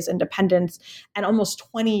Algeria's independence and almost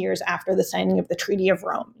 20 years after the signing of the Treaty of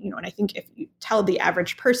Rome. And I think if you tell the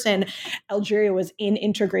average person Algeria was in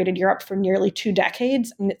integrated Europe for nearly 2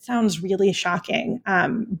 decades, I mean, it sounds really shocking,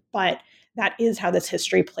 but that is how this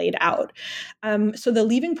history played out. So the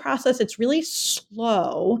leaving process, it's really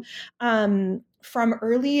slow. From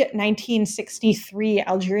early 1963,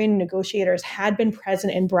 Algerian negotiators had been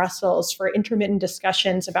present in Brussels for intermittent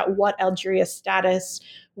discussions about what Algeria's status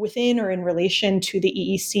within or in relation to the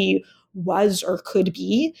EEC was or could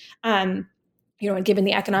be. And given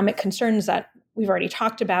the economic concerns that we've already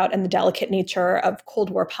talked about, and the delicate nature of Cold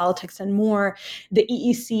War politics and more, the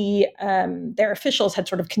EEC, their officials had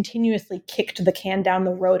sort of continuously kicked the can down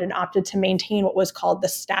the road and opted to maintain what was called the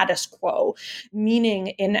status quo, meaning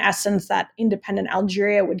in essence that independent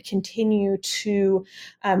Algeria would continue to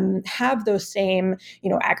have those same,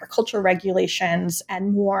 agricultural regulations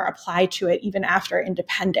and more apply to it even after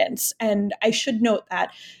independence. And I should note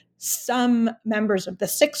that some members of the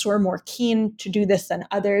Six were more keen to do this than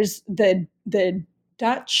others. The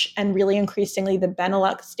Dutch and really increasingly the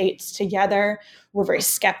Benelux states together were very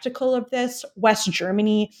skeptical of this. West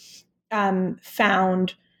Germany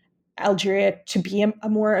found Algeria to be a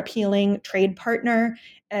more appealing trade partner.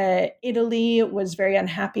 Italy was very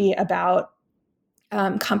unhappy about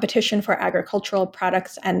competition for agricultural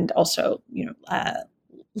products and also,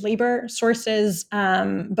 labor sources,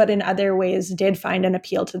 but in other ways did find an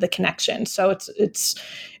appeal to the connection. So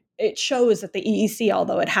it shows that the EEC,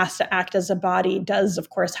 although it has to act as a body, does of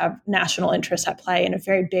course have national interests at play in a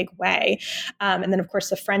very big way. And then of course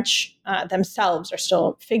the French themselves are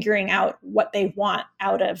still figuring out what they want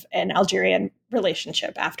out of an Algerian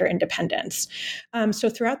relationship after independence. So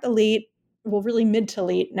throughout the really mid to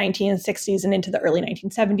late 1960s and into the early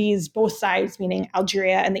 1970s, both sides, meaning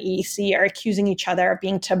Algeria and the EEC, are accusing each other of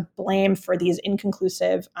being to blame for this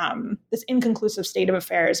inconclusive state of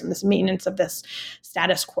affairs and this maintenance of this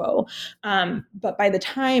status quo. But by the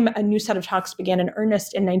time a new set of talks began in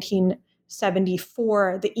earnest in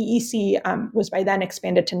 1974, the EEC was by then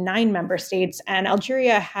expanded to 9 member states, and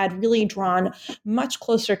Algeria had really drawn much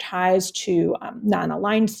closer ties to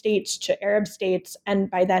non-aligned states, to Arab states, and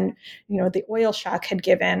by then, the oil shock had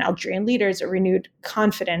given Algerian leaders a renewed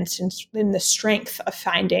confidence in the strength of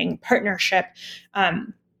finding partnership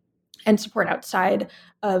and support outside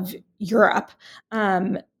of Europe.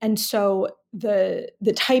 And so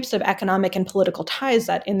the types of economic and political ties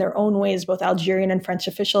that in their own ways both Algerian and French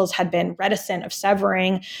officials had been reticent of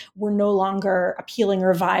severing were no longer appealing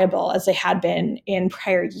or viable as they had been in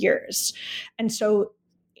prior years. And so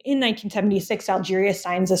in 1976, Algeria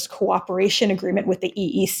signs this cooperation agreement with the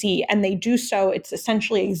EEC, and they do so. It's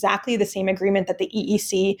essentially exactly the same agreement that the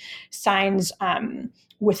EEC signs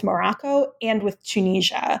with Morocco and with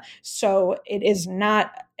Tunisia. So it is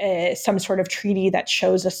not some sort of treaty that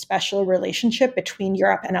shows a special relationship between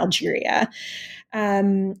Europe and Algeria.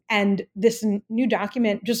 And this new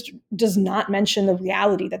document just does not mention the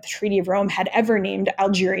reality that the Treaty of Rome had ever named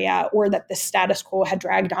Algeria, or that the status quo had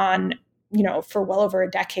dragged on, for well over a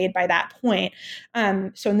decade by that point.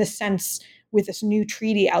 So in this sense, with this new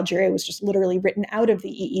treaty, Algeria was just literally written out of the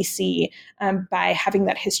EEC by having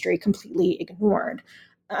that history completely ignored.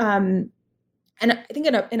 And I think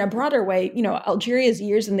in a broader way, Algeria's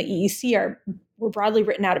years in the EEC were broadly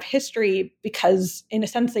written out of history because, in a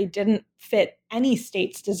sense, they didn't fit any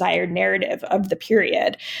state's desired narrative of the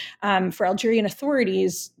period. For Algerian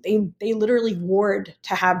authorities, they literally warred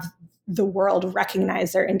to have the world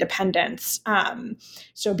recognize their independence.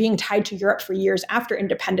 So being tied to Europe for years after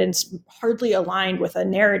independence hardly aligned with a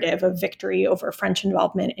narrative of victory over French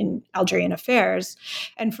involvement in Algerian affairs.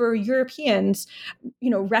 And for Europeans,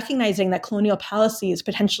 recognizing that colonial policies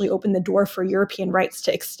potentially opened the door for European rights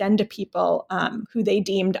to extend to people who they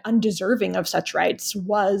deemed undeserving of such rights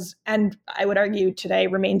was, and I would argue today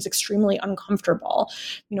remains, extremely uncomfortable.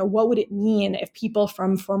 What would it mean if people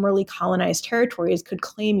from formerly colonized territories could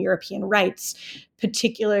claim European rights,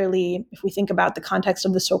 particularly if we think about the context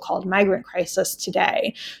of the so-called migrant crisis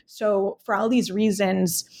today? So for all these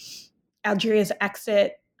reasons, Algeria's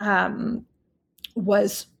exit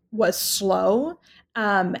was slow,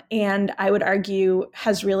 and I would argue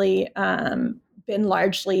has really been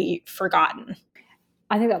largely forgotten.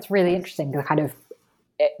 I think that's really interesting, the kind of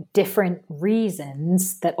different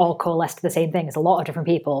reasons that all coalesce to the same thing. Is a lot of different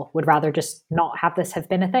people would rather just not have this have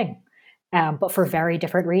been a thing, but for very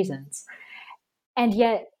different reasons. And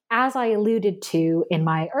yet, as I alluded to in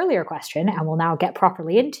my earlier question, and we'll now get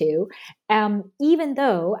properly into, even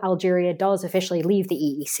though Algeria does officially leave the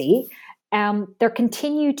EEC, there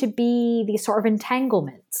continue to be these sort of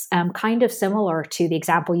entanglements, kind of similar to the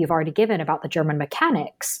example you've already given about the German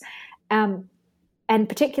mechanics, and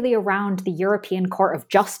particularly around the European Court of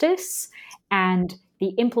Justice and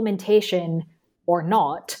the implementation or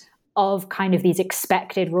not of kind of these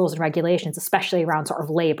expected rules and regulations, especially around sort of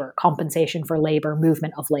labor, compensation for labor,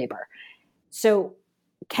 movement of labor. So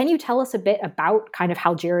can you tell us a bit about kind of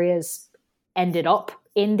how Algeria's ended up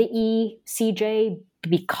in the ECJ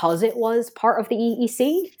because it was part of the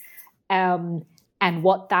EEC, and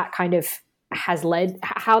what that kind of has led,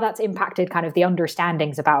 how that's impacted kind of the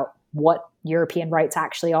understandings about what European rights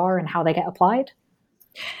actually are and how they get applied?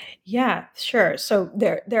 Yeah, sure. So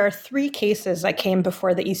there are three cases that came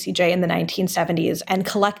before the ECJ in the 1970s, and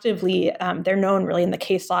collectively they're known really in the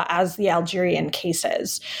case law as the Algerian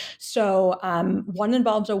cases. So one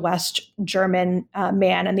involved a West German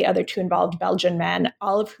man, and the other two involved Belgian men,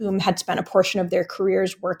 all of whom had spent a portion of their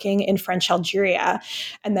careers working in French Algeria,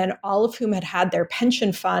 and then all of whom had had their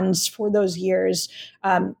pension funds for those years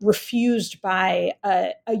refused by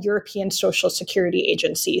a European Social Security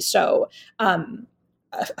agency. So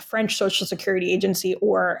a French Social Security agency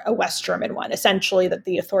or a West German one, essentially, that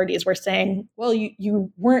the authorities were saying, well,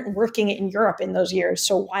 you weren't working in Europe in those years,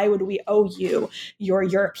 so why would we owe you your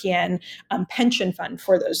European pension fund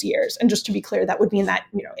for those years? And just to be clear, that would mean that,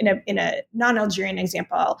 in a non-Algerian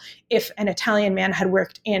example, if an Italian man had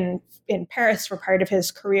worked in Paris for part of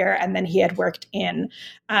his career, and then he had worked in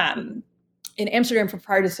Amsterdam for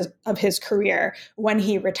part of his career, when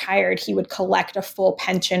he retired, he would collect a full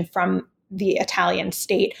pension from the Italian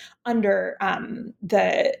state under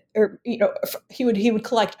he would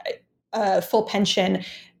collect a full pension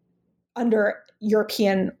under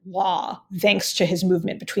European law, thanks to his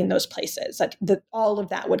movement between those places. All of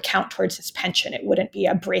that would count towards his pension. It wouldn't be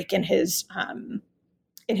a break in his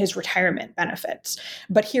retirement benefits.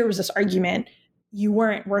 But here was this argument: you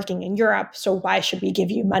weren't working in Europe, so why should we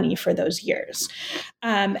give you money for those years?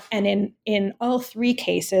 And in all three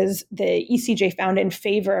cases, the ECJ found in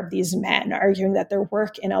favor of these men, arguing that their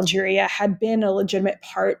work in Algeria had been a legitimate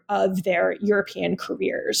part of their European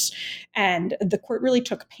careers. And the court really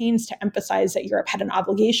took pains to emphasize that Europe had an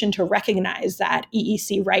obligation to recognize that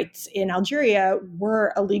EEC rights in Algeria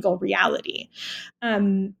were a legal reality.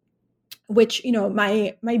 Which,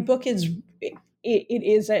 my book is... It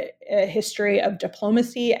is a history of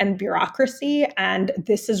diplomacy and bureaucracy. And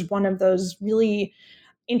this is one of those really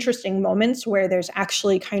interesting moments where there's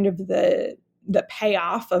actually kind of the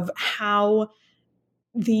payoff of how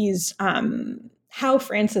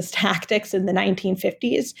France's tactics in the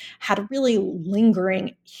 1950s had really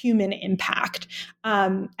lingering human impact.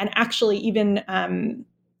 And actually even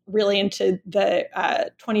really into the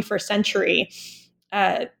 21st century,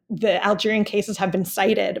 the Algerian cases have been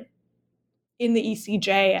cited in the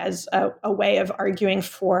ECJ as a way of arguing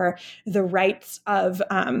for the rights of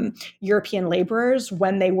European laborers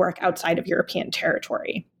when they work outside of European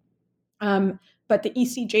territory. But the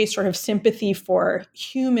ECJ's sort of sympathy for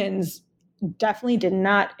humans definitely did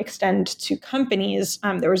not extend to companies.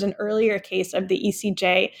 There was an earlier case of the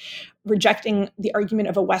ECJ rejecting the argument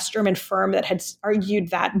of a West German firm that had argued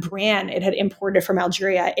that bran it had imported from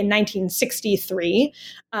Algeria in 1963.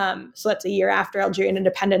 So that's a year after Algerian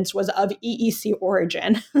independence, was of EEC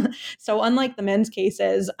origin. So unlike the men's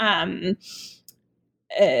cases,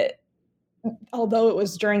 although it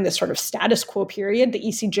was during this sort of status quo period, the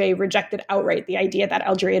ECJ rejected outright the idea that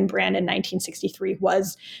Algerian bran in 1963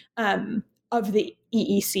 was of the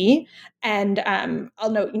EEC. And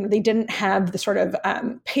I'll note, they didn't have the sort of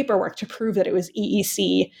paperwork to prove that it was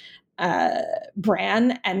EEC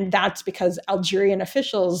bran. And that's because Algerian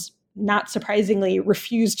officials, not surprisingly,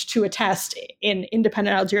 refused to attest in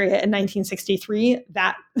independent Algeria in 1963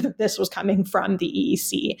 that this was coming from the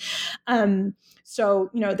EEC. So,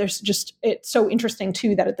 it's so interesting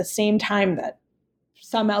too that at the same time that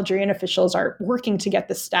some Algerian officials are working to get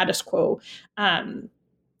the status quo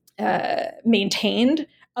maintained,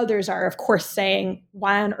 others are, of course, saying,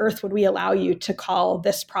 why on earth would we allow you to call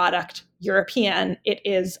this product European? It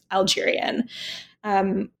is Algerian.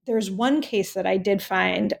 There's one case that I did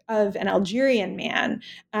find of an Algerian man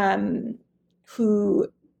who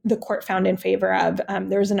the court found in favor of.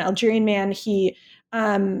 There was an Algerian man. He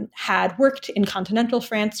had worked in continental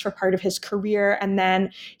France for part of his career, and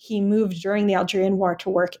then he moved during the Algerian War to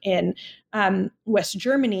work in West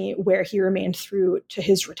Germany, where he remained through to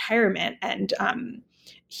his retirement. And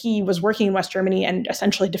he was working in West Germany and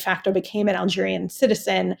essentially de facto became an Algerian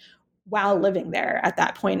citizen while living there at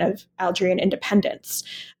that point of Algerian independence.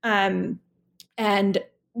 And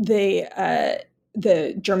the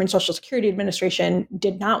German Social Security Administration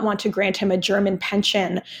did not want to grant him a German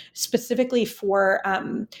pension specifically for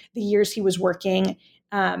the years he was working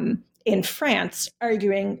in France,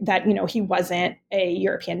 arguing that, he wasn't a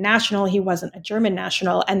European national, he wasn't a German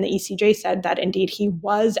national. And the ECJ said that indeed he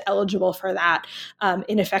was eligible for that,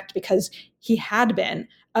 in effect, because he had been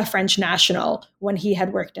a French national when he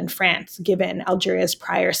had worked in France, given Algeria's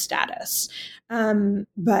prior status. And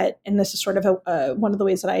this is sort of one of the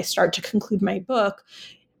ways that I start to conclude my book.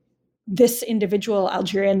 This individual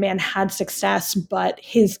Algerian man had success, but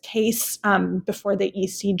his case before the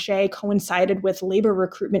ECJ coincided with labor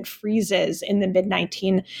recruitment freezes in the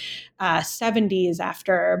mid-1970s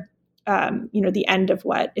after the end of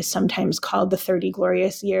what is sometimes called the 30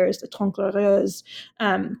 Glorious Years, the Trente Glorieuses.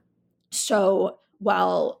 So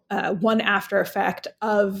while one after effect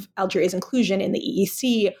of Algeria's inclusion in the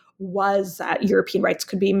EEC was that European rights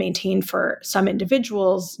could be maintained for some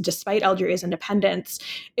individuals despite Algeria's independence,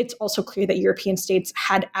 it's also clear that European states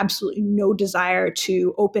had absolutely no desire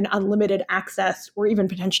to open unlimited access or even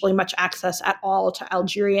potentially much access at all to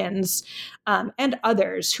Algerians and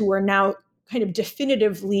others who were now kind of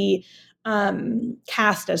definitively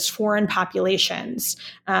cast as foreign populations.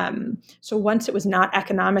 So once it was not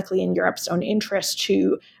economically in Europe's own interest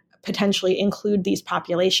to potentially include these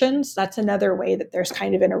populations, that's another way that there's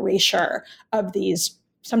kind of an erasure of these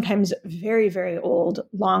sometimes very, very old,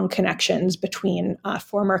 long connections between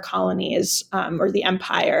former colonies or the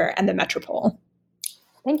empire and the metropole.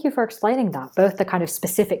 Thank you for explaining that, both the kind of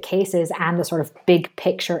specific cases and the sort of big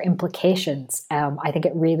picture implications. I think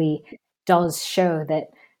it really does show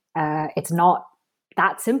that it's not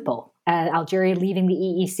that simple. Algeria leaving the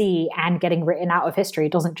EEC and getting written out of history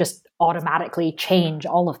doesn't just automatically change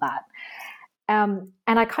all of that. And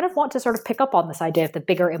I kind of want to sort of pick up on this idea of the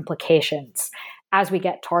bigger implications as we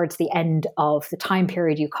get towards the end of the time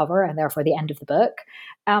period you cover and therefore the end of the book.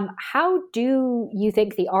 How do you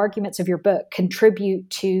think the arguments of your book contribute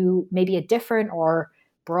to maybe a different or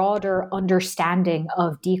broader understanding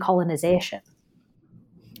of decolonization?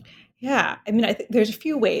 Yeah, I mean, I think there's a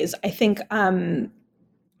few ways. I think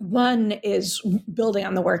one is building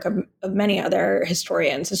on the work of many other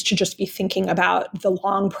historians is to just be thinking about the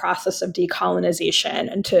long process of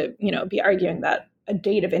decolonization and to, be arguing that a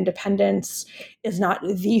date of independence is not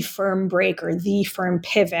the firm break or the firm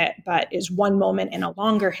pivot, but is one moment in a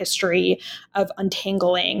longer history of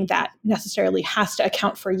untangling that necessarily has to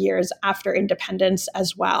account for years after independence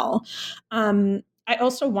as well. I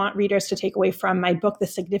also want readers to take away from my book the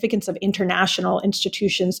significance of international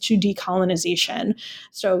institutions to decolonization.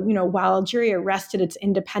 So, while Algeria wrested its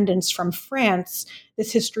independence from France,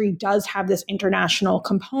 this history does have this international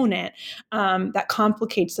component that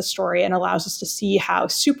complicates the story and allows us to see how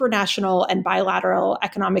supranational and bilateral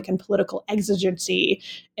economic and political exigency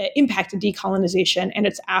impacted decolonization and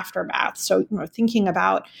its aftermath. So, thinking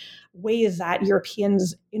about ways that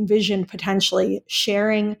Europeans envisioned potentially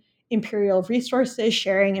sharing imperial resources,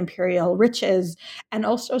 sharing imperial riches, and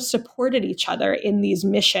also supported each other in these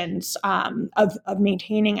missions of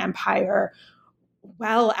maintaining empire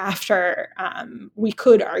well after we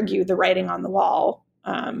could argue the writing on the wall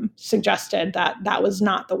suggested that that was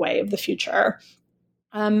not the way of the future.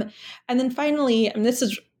 And then finally, and this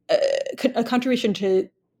is a contribution to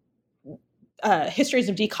histories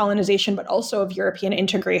of decolonization, but also of European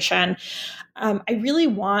integration. I really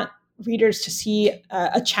want readers to see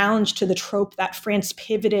a challenge to the trope that France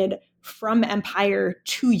pivoted from empire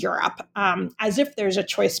to Europe, as if there's a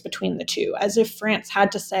choice between the two, as if France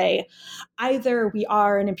had to say, either we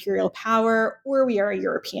are an imperial power or we are a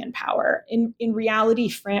European power. In reality,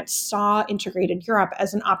 France saw integrated Europe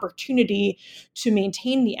as an opportunity to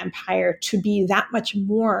maintain the empire, to be that much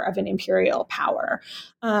more of an imperial power.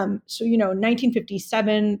 So,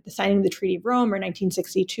 1957, the signing of the Treaty of Rome, or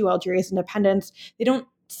 1962, Algeria's independence, they don't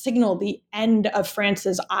signal the end of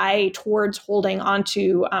France's eye towards holding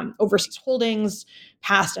onto overseas holdings,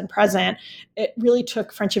 past and present. It really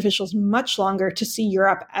took French officials much longer to see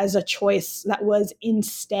Europe as a choice that was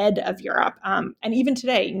instead of Europe. And even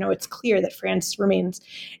today, it's clear that France remains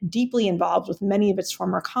deeply involved with many of its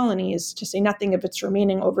former colonies, to say nothing of its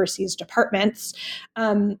remaining overseas departments.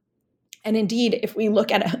 And indeed, if we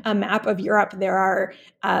look at a map of Europe, there are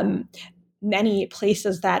many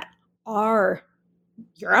places that are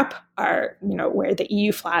Europe, are, where the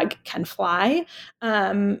EU flag can fly,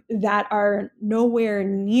 that are nowhere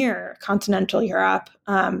near continental Europe,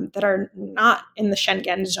 that are not in the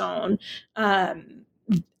Schengen zone,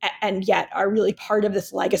 and yet are really part of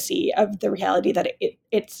this legacy of the reality that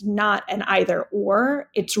it's not an either or,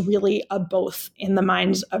 it's really a both in the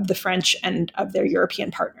minds of the French and of their European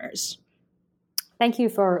partners. Thank you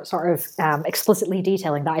for sort of explicitly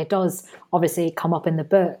detailing that. It does obviously come up in the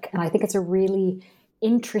book, and I think it's a really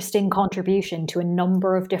interesting contribution to a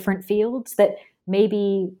number of different fields that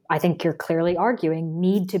maybe, I think you're clearly arguing,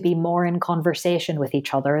 need to be more in conversation with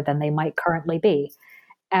each other than they might currently be.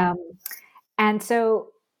 And so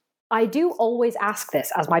I do always ask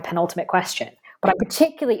this as my penultimate question, but I'm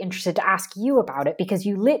particularly interested to ask you about it because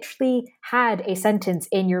you literally had a sentence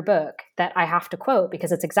in your book that I have to quote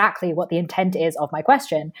because it's exactly what the intent is of my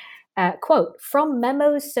question. Quote, "From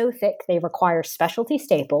memos so thick they require specialty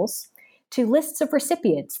staples, to lists of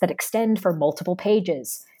recipients that extend for multiple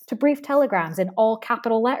pages, to brief telegrams in all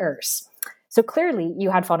capital letters." So clearly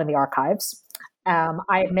you had fun in the archives.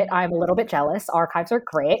 I admit I'm a little bit jealous. Archives are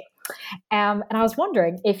great. And I was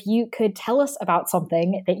wondering if you could tell us about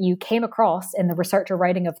something that you came across in the research or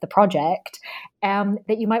writing of the project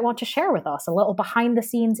that you might want to share with us, a little behind the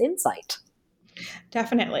scenes insight.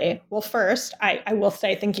 Definitely. Well, first, I will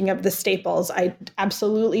say, thinking of the staples, I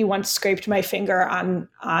absolutely once scraped my finger on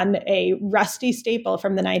a rusty staple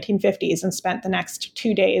from the 1950s and spent the next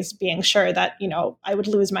 2 days being sure that, I would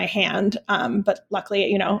lose my hand. But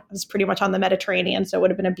luckily, it was pretty much on the Mediterranean, so it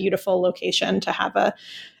would have been a beautiful location to have a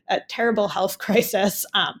terrible health crisis.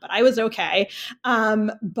 But I was okay.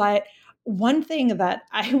 But one thing that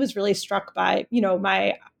I was really struck by,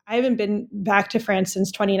 I haven't been back to France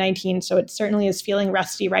since 2019, so it certainly is feeling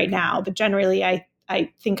rusty right now. But generally, I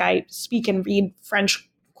think I speak and read French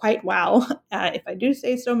quite well, if I do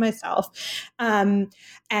say so myself.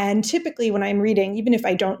 And typically when I'm reading, even if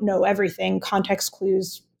I don't know everything, context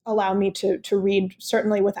clues allow me to read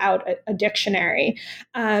certainly without a dictionary.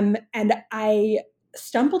 And I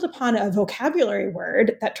stumbled upon a vocabulary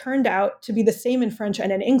word that turned out to be the same in French and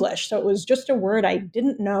in English. So it was just a word I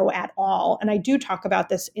didn't know at all. And I do talk about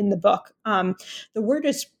this in the book. The word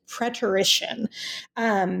is preterition.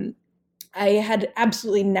 I had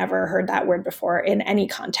absolutely never heard that word before in any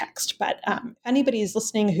context, but if anybody is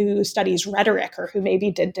listening who studies rhetoric or who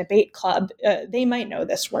maybe did debate club, they might know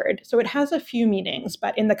this word. So it has a few meanings,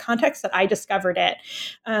 but in the context that I discovered it,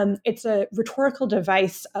 it's a rhetorical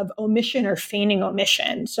device of omission or feigning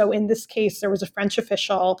omission. So in this case, there was a French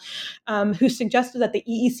official who suggested that the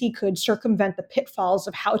EEC could circumvent the pitfalls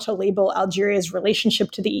of how to label Algeria's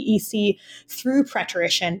relationship to the EEC through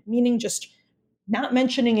preterition, meaning just not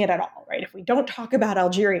mentioning it at all, right? If we don't talk about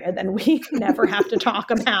Algeria, then we never have to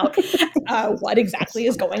talk about what exactly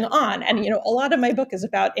is going on. And, a lot of my book is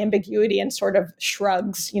about ambiguity and sort of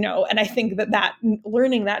shrugs, and I think that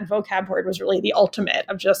learning that vocab word was really the ultimate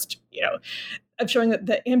of just, of showing that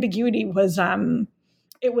the ambiguity was,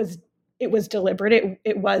 it was deliberate.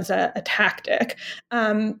 It was a tactic.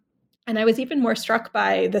 And I was even more struck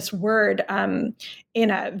by this word in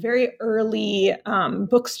a very early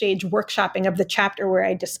book stage workshopping of the chapter where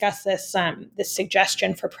I discuss this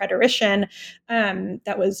suggestion for preterition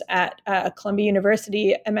that was at Columbia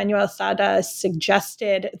University. Emmanuel Sada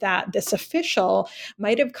suggested that this official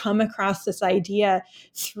might have come across this idea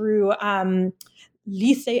through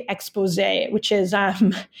lycée exposé, which is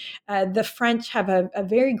the French have a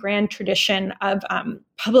very grand tradition of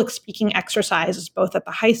public speaking exercises, both at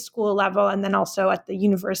the high school level and then also at the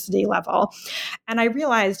university level. And I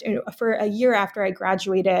realized for a year after I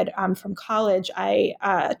graduated from college, I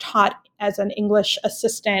taught as an English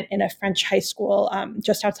assistant in a French high school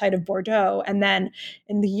just outside of Bordeaux. And then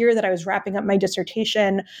in the year that I was wrapping up my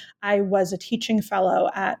dissertation, I was a teaching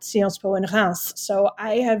fellow at Sciences Po in Reims. So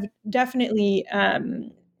I have definitely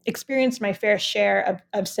experienced my fair share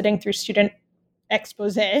of sitting through student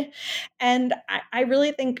expose. And I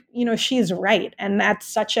really think, she's right. And that's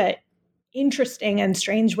such a interesting and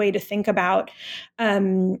strange way to think about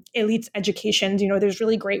elites' educations. There's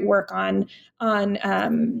really great work on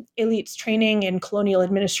elites' training in colonial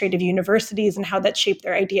administrative universities and how that shaped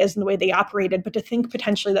their ideas and the way they operated. But to think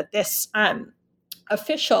potentially that this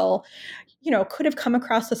official, could have come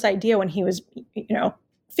across this idea when he was,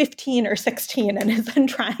 15 or 16 and is then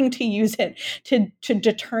trying to use it to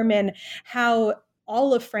determine how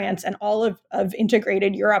all of France and all of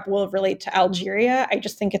integrated Europe will relate to Algeria. I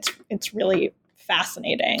just think it's really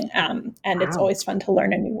fascinating. And wow. It's always fun to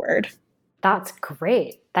learn a new word. That's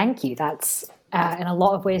great. Thank you. That's in a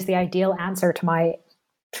lot of ways the ideal answer to my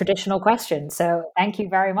traditional question. So thank you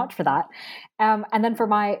very much for that. And then for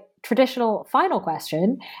my traditional final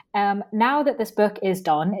question, now that this book is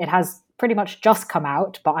done, it has pretty much just come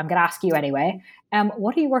out, but I'm going to ask you anyway.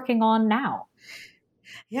 What are you working on now?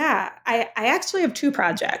 Yeah, I actually have two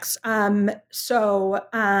projects. I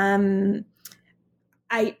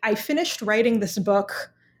finished writing this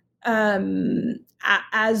book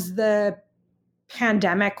as the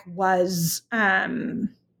pandemic was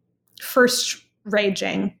first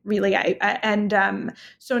raging, really.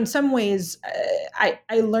 So in some ways,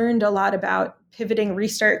 I learned a lot about pivoting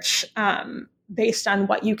research based on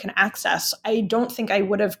what you can access. I don't think I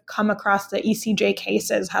would have come across the ECJ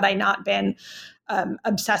cases had I not been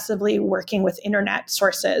obsessively working with internet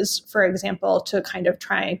sources, for example, to kind of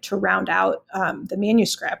try to round out the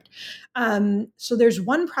manuscript. So there's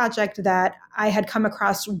one project that I had come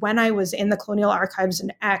across when I was in the Colonial Archives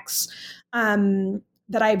in Aix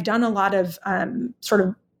that I've done a lot of sort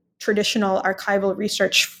of traditional archival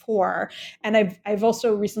research for. And I've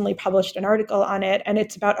also recently published an article on it, and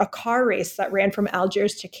it's about a car race that ran from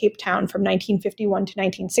Algiers to Cape Town from 1951 to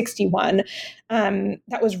 1961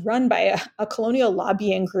 that was run by a colonial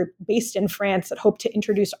lobbying group based in France that hoped to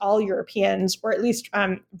introduce all Europeans, or at least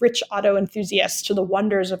rich auto enthusiasts, to the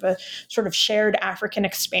wonders of a sort of shared African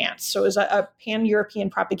expanse. So it was a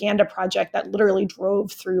pan-European propaganda project that literally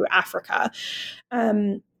drove through Africa.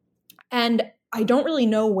 And I don't really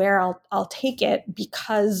know where I'll take it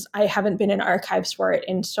because I haven't been in archives for it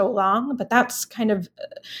in so long, but that's kind of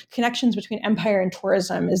connections between empire and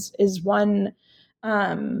tourism is one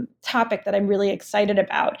topic that I'm really excited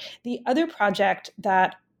about. The other project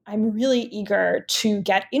that I'm really eager to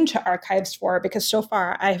get into archives for, because so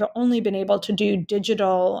far I've only been able to do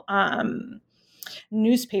digital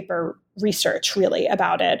newspaper research really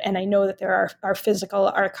about it. And I know that there are physical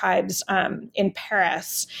archives in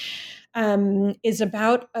Paris. Is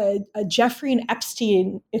about a Jeffrey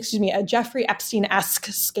Epstein-esque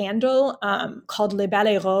scandal called Les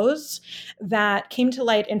Ballets Roses that came to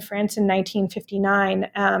light in France in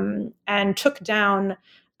 1959 and took down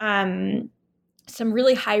some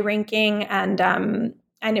really high-ranking and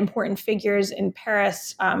important figures in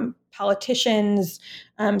Paris, politicians,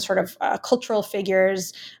 sort of cultural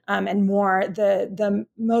figures, and more. The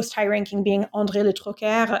most high-ranking being André Le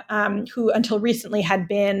Troquer, who until recently had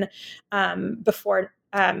been, before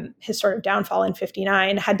his sort of downfall in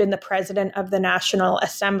 '59, had been the president of the National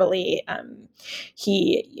Assembly.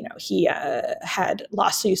 He had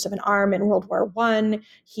lost the use of an arm in World War I.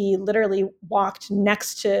 He literally walked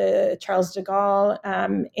next to Charles de Gaulle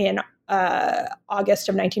in August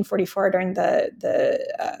of 1944 during the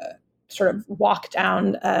sort of walk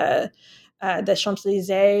down the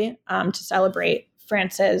Champs-Élysées to celebrate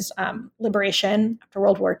France's liberation after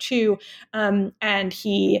World War II. And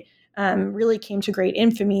he really came to great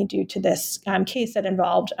infamy due to this case that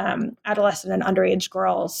involved adolescent and underage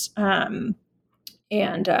girls. So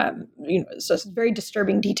it's very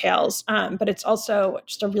disturbing details, but it's also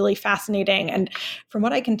just a really fascinating and, from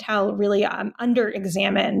what I can tell, really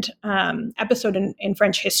under-examined episode in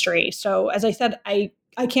French history. So, as I said,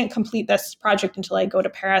 I can't complete this project until I go to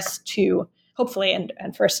Paris to hopefully and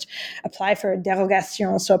first apply for a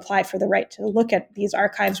dérogation, so apply for the right to look at these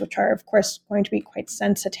archives, which are, of course, going to be quite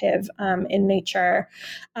sensitive in nature.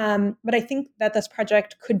 But I think that this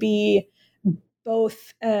project could be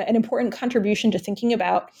both an important contribution to thinking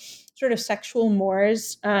about sort of sexual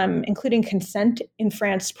mores, including consent in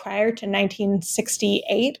France prior to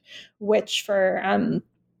 1968, which for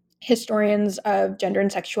historians of gender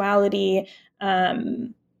and sexuality,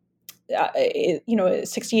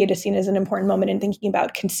 68 is seen as an important moment in thinking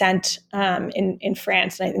about consent in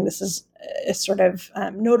France. And I think this is a sort of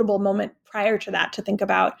notable moment prior to that to think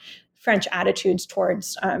about French attitudes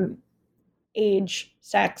towards age,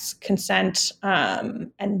 sex, consent,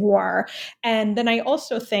 and war. And then I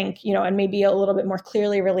also think, and maybe a little bit more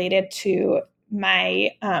clearly related to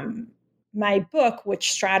my book,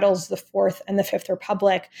 which straddles the Fourth and the Fifth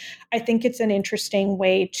Republic, I think it's an interesting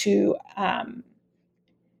way to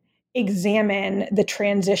examine the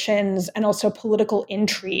transitions and also political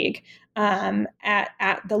intrigue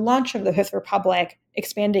at the launch of the Fifth Republic,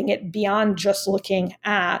 expanding it beyond just looking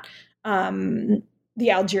at the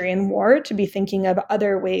Algerian War, to be thinking of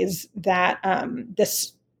other ways that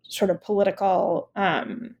this sort of political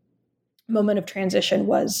moment of transition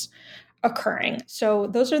was occurring. So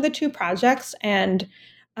those are the two projects, and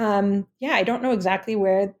I don't know exactly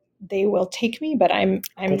where they will take me, but I'm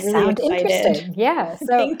really excited. Yeah. So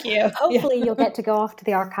thank you. Hopefully you'll get to go off to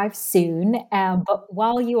the archive soon. But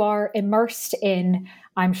while you are immersed in,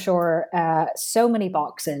 I'm sure, so many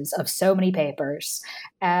boxes of so many papers,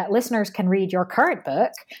 listeners can read your current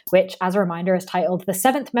book, which, as a reminder, is titled The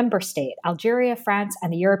Seventh Member State, Algeria, France,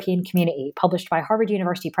 and the European Community, published by Harvard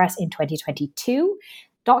University Press in 2022.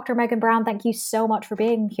 Dr. Megan Brown, thank you so much for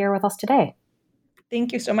being here with us today.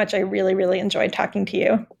 Thank you so much. I really, really enjoyed talking to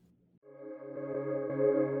you.